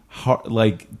actually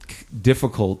hard,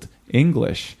 difficult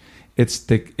English. It's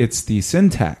the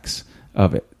syntax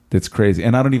of it that's crazy.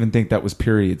 And I don't even think that was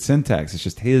period syntax. It's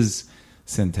just his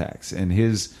syntax and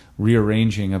his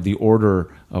rearranging of the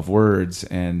order of words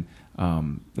and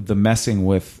the messing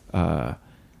with the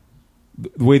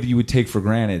way that you would take for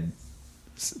granted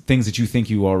things that you think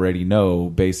you already know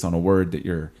based on a word that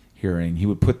you're hearing. He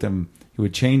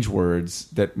would change words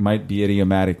that might be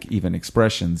idiomatic, even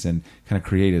expressions, and kind of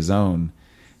create his own.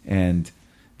 And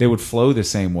they would flow the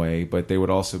same way, but they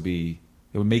would also it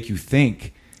would make you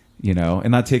think, and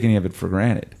not take any of it for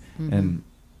granted. And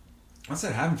what's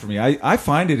that happen for me? I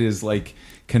find it is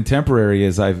contemporary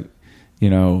as I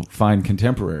find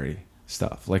contemporary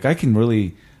stuff.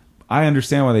 I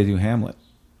understand why they do Hamlet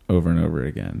over and over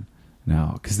again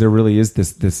now, because there really is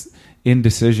this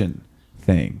indecision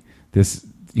thing, this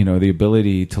the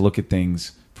ability to look at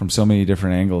things from so many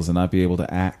different angles and not be able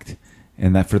to act,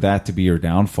 and that for that to be your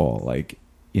downfall,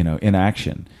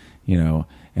 inaction, and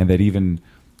that even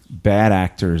bad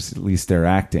actors, at least they're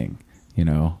acting,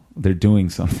 they're doing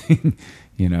something,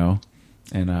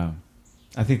 and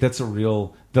I think that's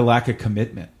the lack of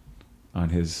commitment on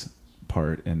his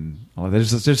part, and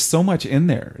there's so much in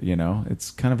there,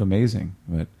 it's kind of amazing.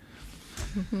 But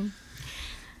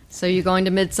So you're going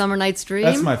to Midsummer Night's Dream?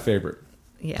 That's my favorite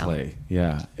play,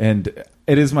 yeah, and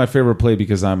it is my favorite play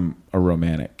because I'm a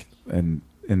romantic, and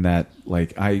in that,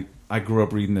 I grew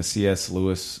up reading the C.S.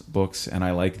 Lewis books, and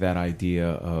I like that idea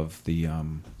of the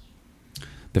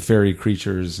fairy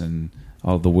creatures and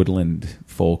all the woodland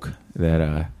folk that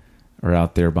are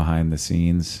out there behind the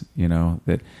scenes,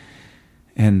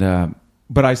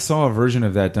 But I saw a version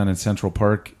of that done in Central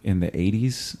Park in the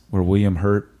 80s where William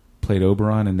Hurt played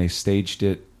Oberon, and they staged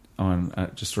it on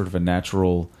just sort of a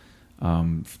natural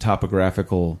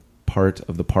topographical part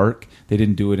of the park. They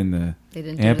didn't do it in the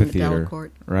amphitheater.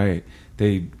 Court. Right.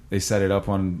 They set it up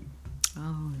on...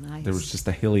 Oh, nice. There was just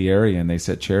a hilly area, and they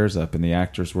set chairs up, and the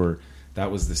actors were... That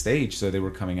was the stage, so they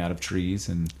were coming out of trees,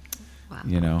 and, wow.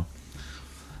 you know...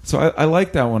 So I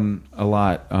like that one a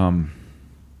lot. But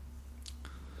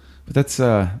that's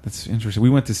interesting. We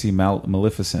went to see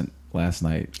Maleficent last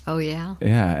night. Oh, yeah?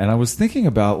 Yeah, and I was thinking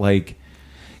about, like...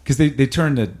 Because they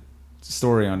turned the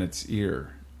story on its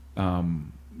ear,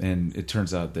 and it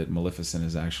turns out that Maleficent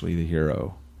is actually the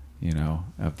hero, you know,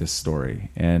 of this story.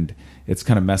 And it's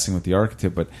kind of messing with the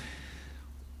archetype. But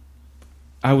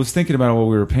I was thinking about while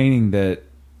we were painting that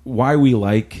why we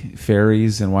like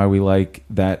fairies and why we like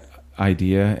that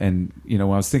idea. And, you know,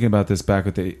 when I was thinking about this back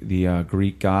with the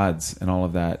Greek gods and all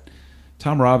of that,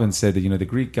 Tom Robbins said that, you know, the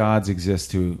Greek gods exist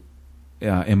to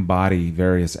embody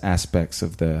various aspects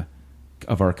of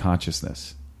our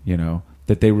consciousness, you know,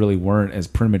 that they really weren't as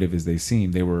primitive as they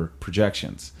seemed. They were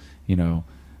projections, you know.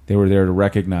 They were there to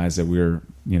recognize that we're,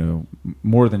 you know,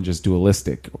 more than just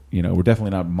dualistic. You know, we're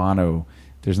definitely not mono.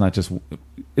 There's not just,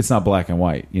 it's not black and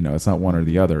white, you know, it's not one or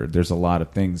the other. There's a lot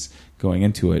of things going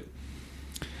into it.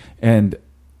 And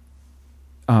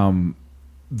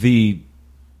the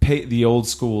old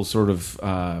school sort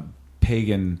of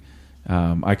pagan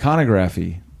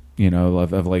iconography, you know,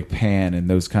 of like Pan and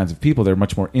those kinds of people, they're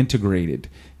much more integrated.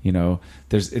 You know,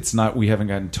 we haven't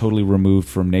gotten totally removed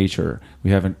from nature.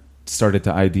 We haven't started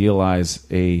to idealize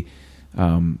a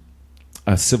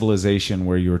civilization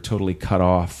where you're totally cut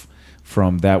off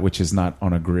from that which is not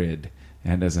on a grid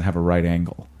and doesn't have a right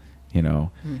angle, you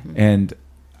know. Mm-hmm. And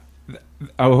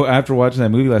after watching that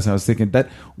movie last night, I was thinking that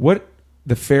what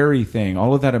the fairy thing,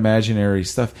 all of that imaginary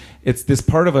stuff, it's this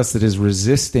part of us that is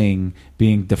resisting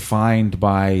being defined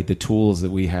by the tools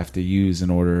that we have to use in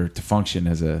order to function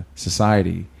as a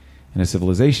society and a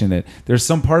civilization. That there's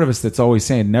some part of us that's always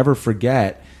saying, never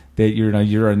forget that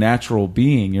you're a natural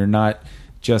being. You're not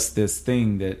just this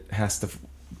thing that has to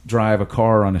drive a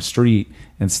car on a street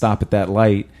and stop at that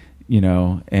light, you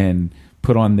know, and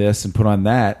put on this and put on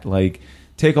that. Like,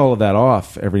 take all of that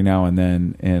off every now and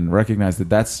then and recognize that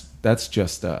that's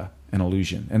just an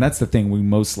illusion. And that's the thing we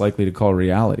most likely to call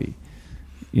reality,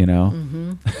 you know?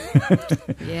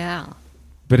 Mm-hmm. Yeah.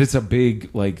 But it's a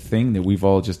big, like, thing that we've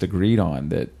all just agreed on,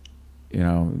 that, you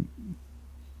know,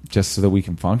 just so that we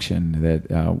can function,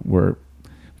 that we're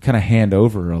kind of hand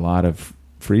over a lot of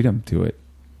freedom to it,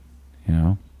 you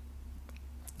know?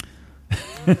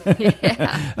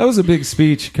 Yeah. That was a big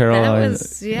speech, Carol. That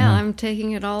was, yeah, I'm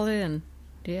taking it all in.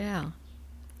 Yeah.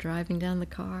 Driving down the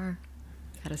car.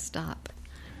 Got to stop.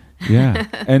 Yeah.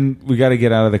 And we got to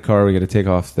get out of the car. We got to take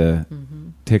off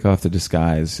the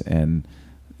disguise. And,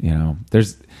 you know,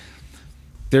 there's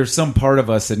some part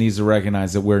of us that needs to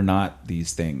recognize that we're not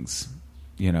these things.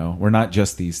 You know, we're not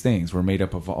just these things. We're made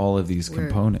up of all of these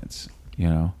components, you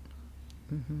know.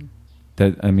 Mm-hmm.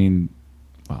 That, I mean,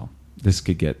 well,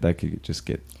 that could just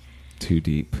get too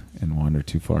deep and wander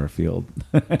too far afield.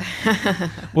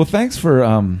 Well, thanks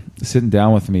for sitting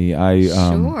down with me.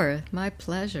 Sure, my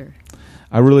pleasure.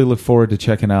 I really look forward to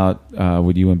checking out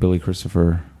what you and Billy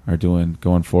Christopher are doing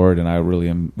going forward, and I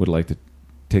really would like to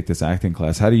take this acting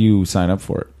class. How do you sign up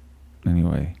for it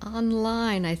anyway?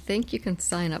 Online. I think you can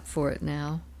sign up for it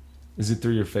now. Is it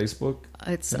through your Facebook?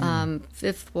 It's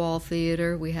Fifth Wall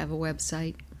Theater. We have a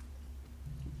website.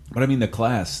 But I mean the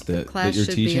class that you're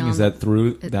teaching, is that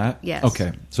through that? Yes.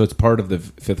 Okay. So it's part of the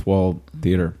Fifth Wall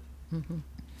Theater. Mm-hmm.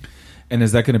 And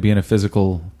is that going to be in a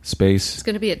physical space? It's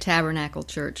going to be at Tabernacle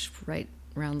Church right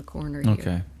around the corner here.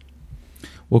 Okay.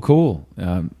 Well, cool.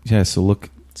 Yeah, so look that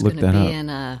up. It's going to be in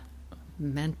a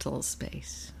mental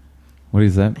space. What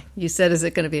is that? You said, is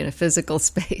it going to be in a physical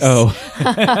space? Oh.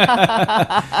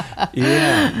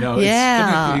 Yeah. No,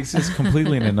 yeah. It's just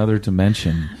completely in another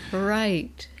dimension.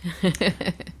 Right.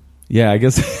 Yeah, I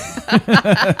guess.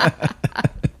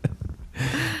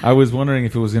 I was wondering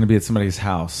if it was going to be at somebody's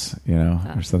house, you know,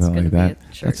 or something like that.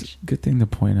 That's a good thing to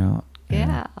point out.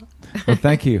 Yeah. Well,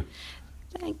 thank you.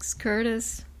 Thanks,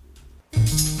 Curtis.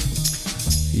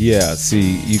 Yeah,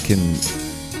 see, you get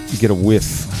a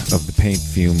whiff of the paint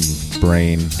fume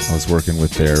brain I was working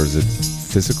with there. Was it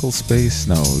physical space?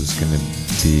 No, it was going to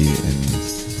be in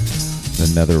the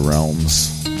nether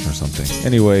realms or something.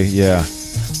 Anyway, yeah.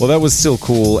 Well, that was still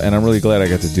cool, and I'm really glad I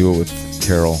got to do it with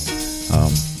Carol.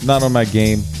 Not on my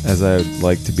game as I'd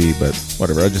like to be, but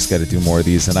whatever. I just got to do more of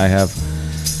these. And I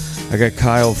got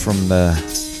Kyle from the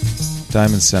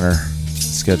Diamond Center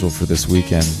scheduled for this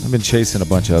weekend. I've been chasing a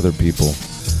bunch of other people,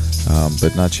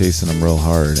 but not chasing them real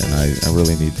hard, and I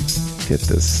really need to get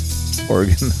this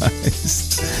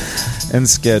organized and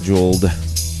scheduled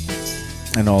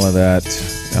and all of that,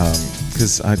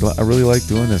 because I really like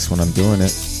doing this when I'm doing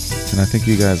it, and I think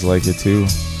you guys like it too.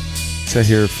 So I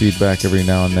hear feedback every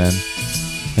now and then,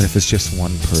 and if it's just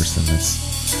one person,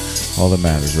 that's all that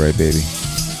matters, right, baby?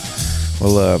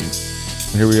 Well,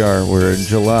 here we are. We're in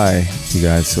July, you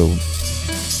guys, so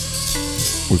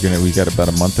we got about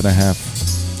a month and a half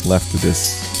left of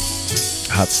this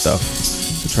hot stuff.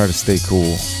 So try to stay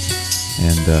cool,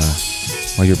 and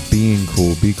while you're being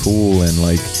cool, be cool, and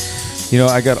like, you know,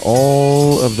 I got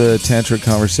all of the Tantric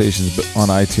Conversations on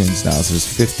iTunes now, so there's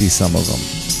 50 some of them.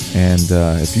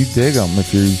 And if you dig them,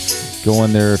 if you're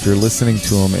going there, if you're listening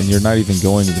to them, and you're not even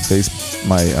going to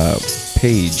my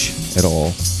page at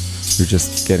all, you're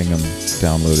just getting them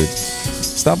downloaded,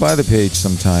 stop by the page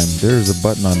sometime. There's a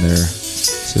button on there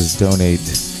that says donate.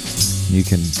 You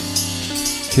can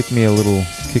kick me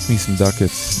some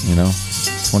ducats, you know,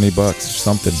 $20 or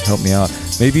something, help me out.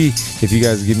 Maybe if you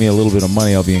guys give me a little bit of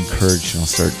money, I'll be encouraged and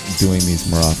I'll start doing these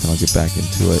more often. I'll get back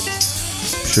into it.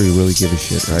 I'm sure you really give a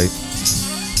shit, right?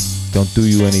 Don't do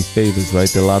you any favors, right?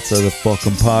 There are lots of other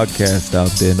fucking podcasts out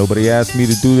there. Nobody asked me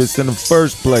to do this in the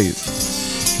first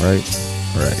place, right?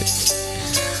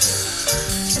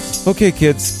 Okay,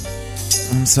 kids,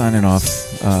 I'm signing off.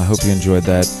 Hope you enjoyed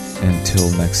that. Until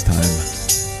next time,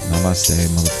 namaste,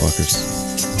 motherfuckers.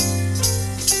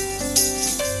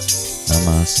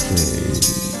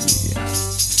 Namaste.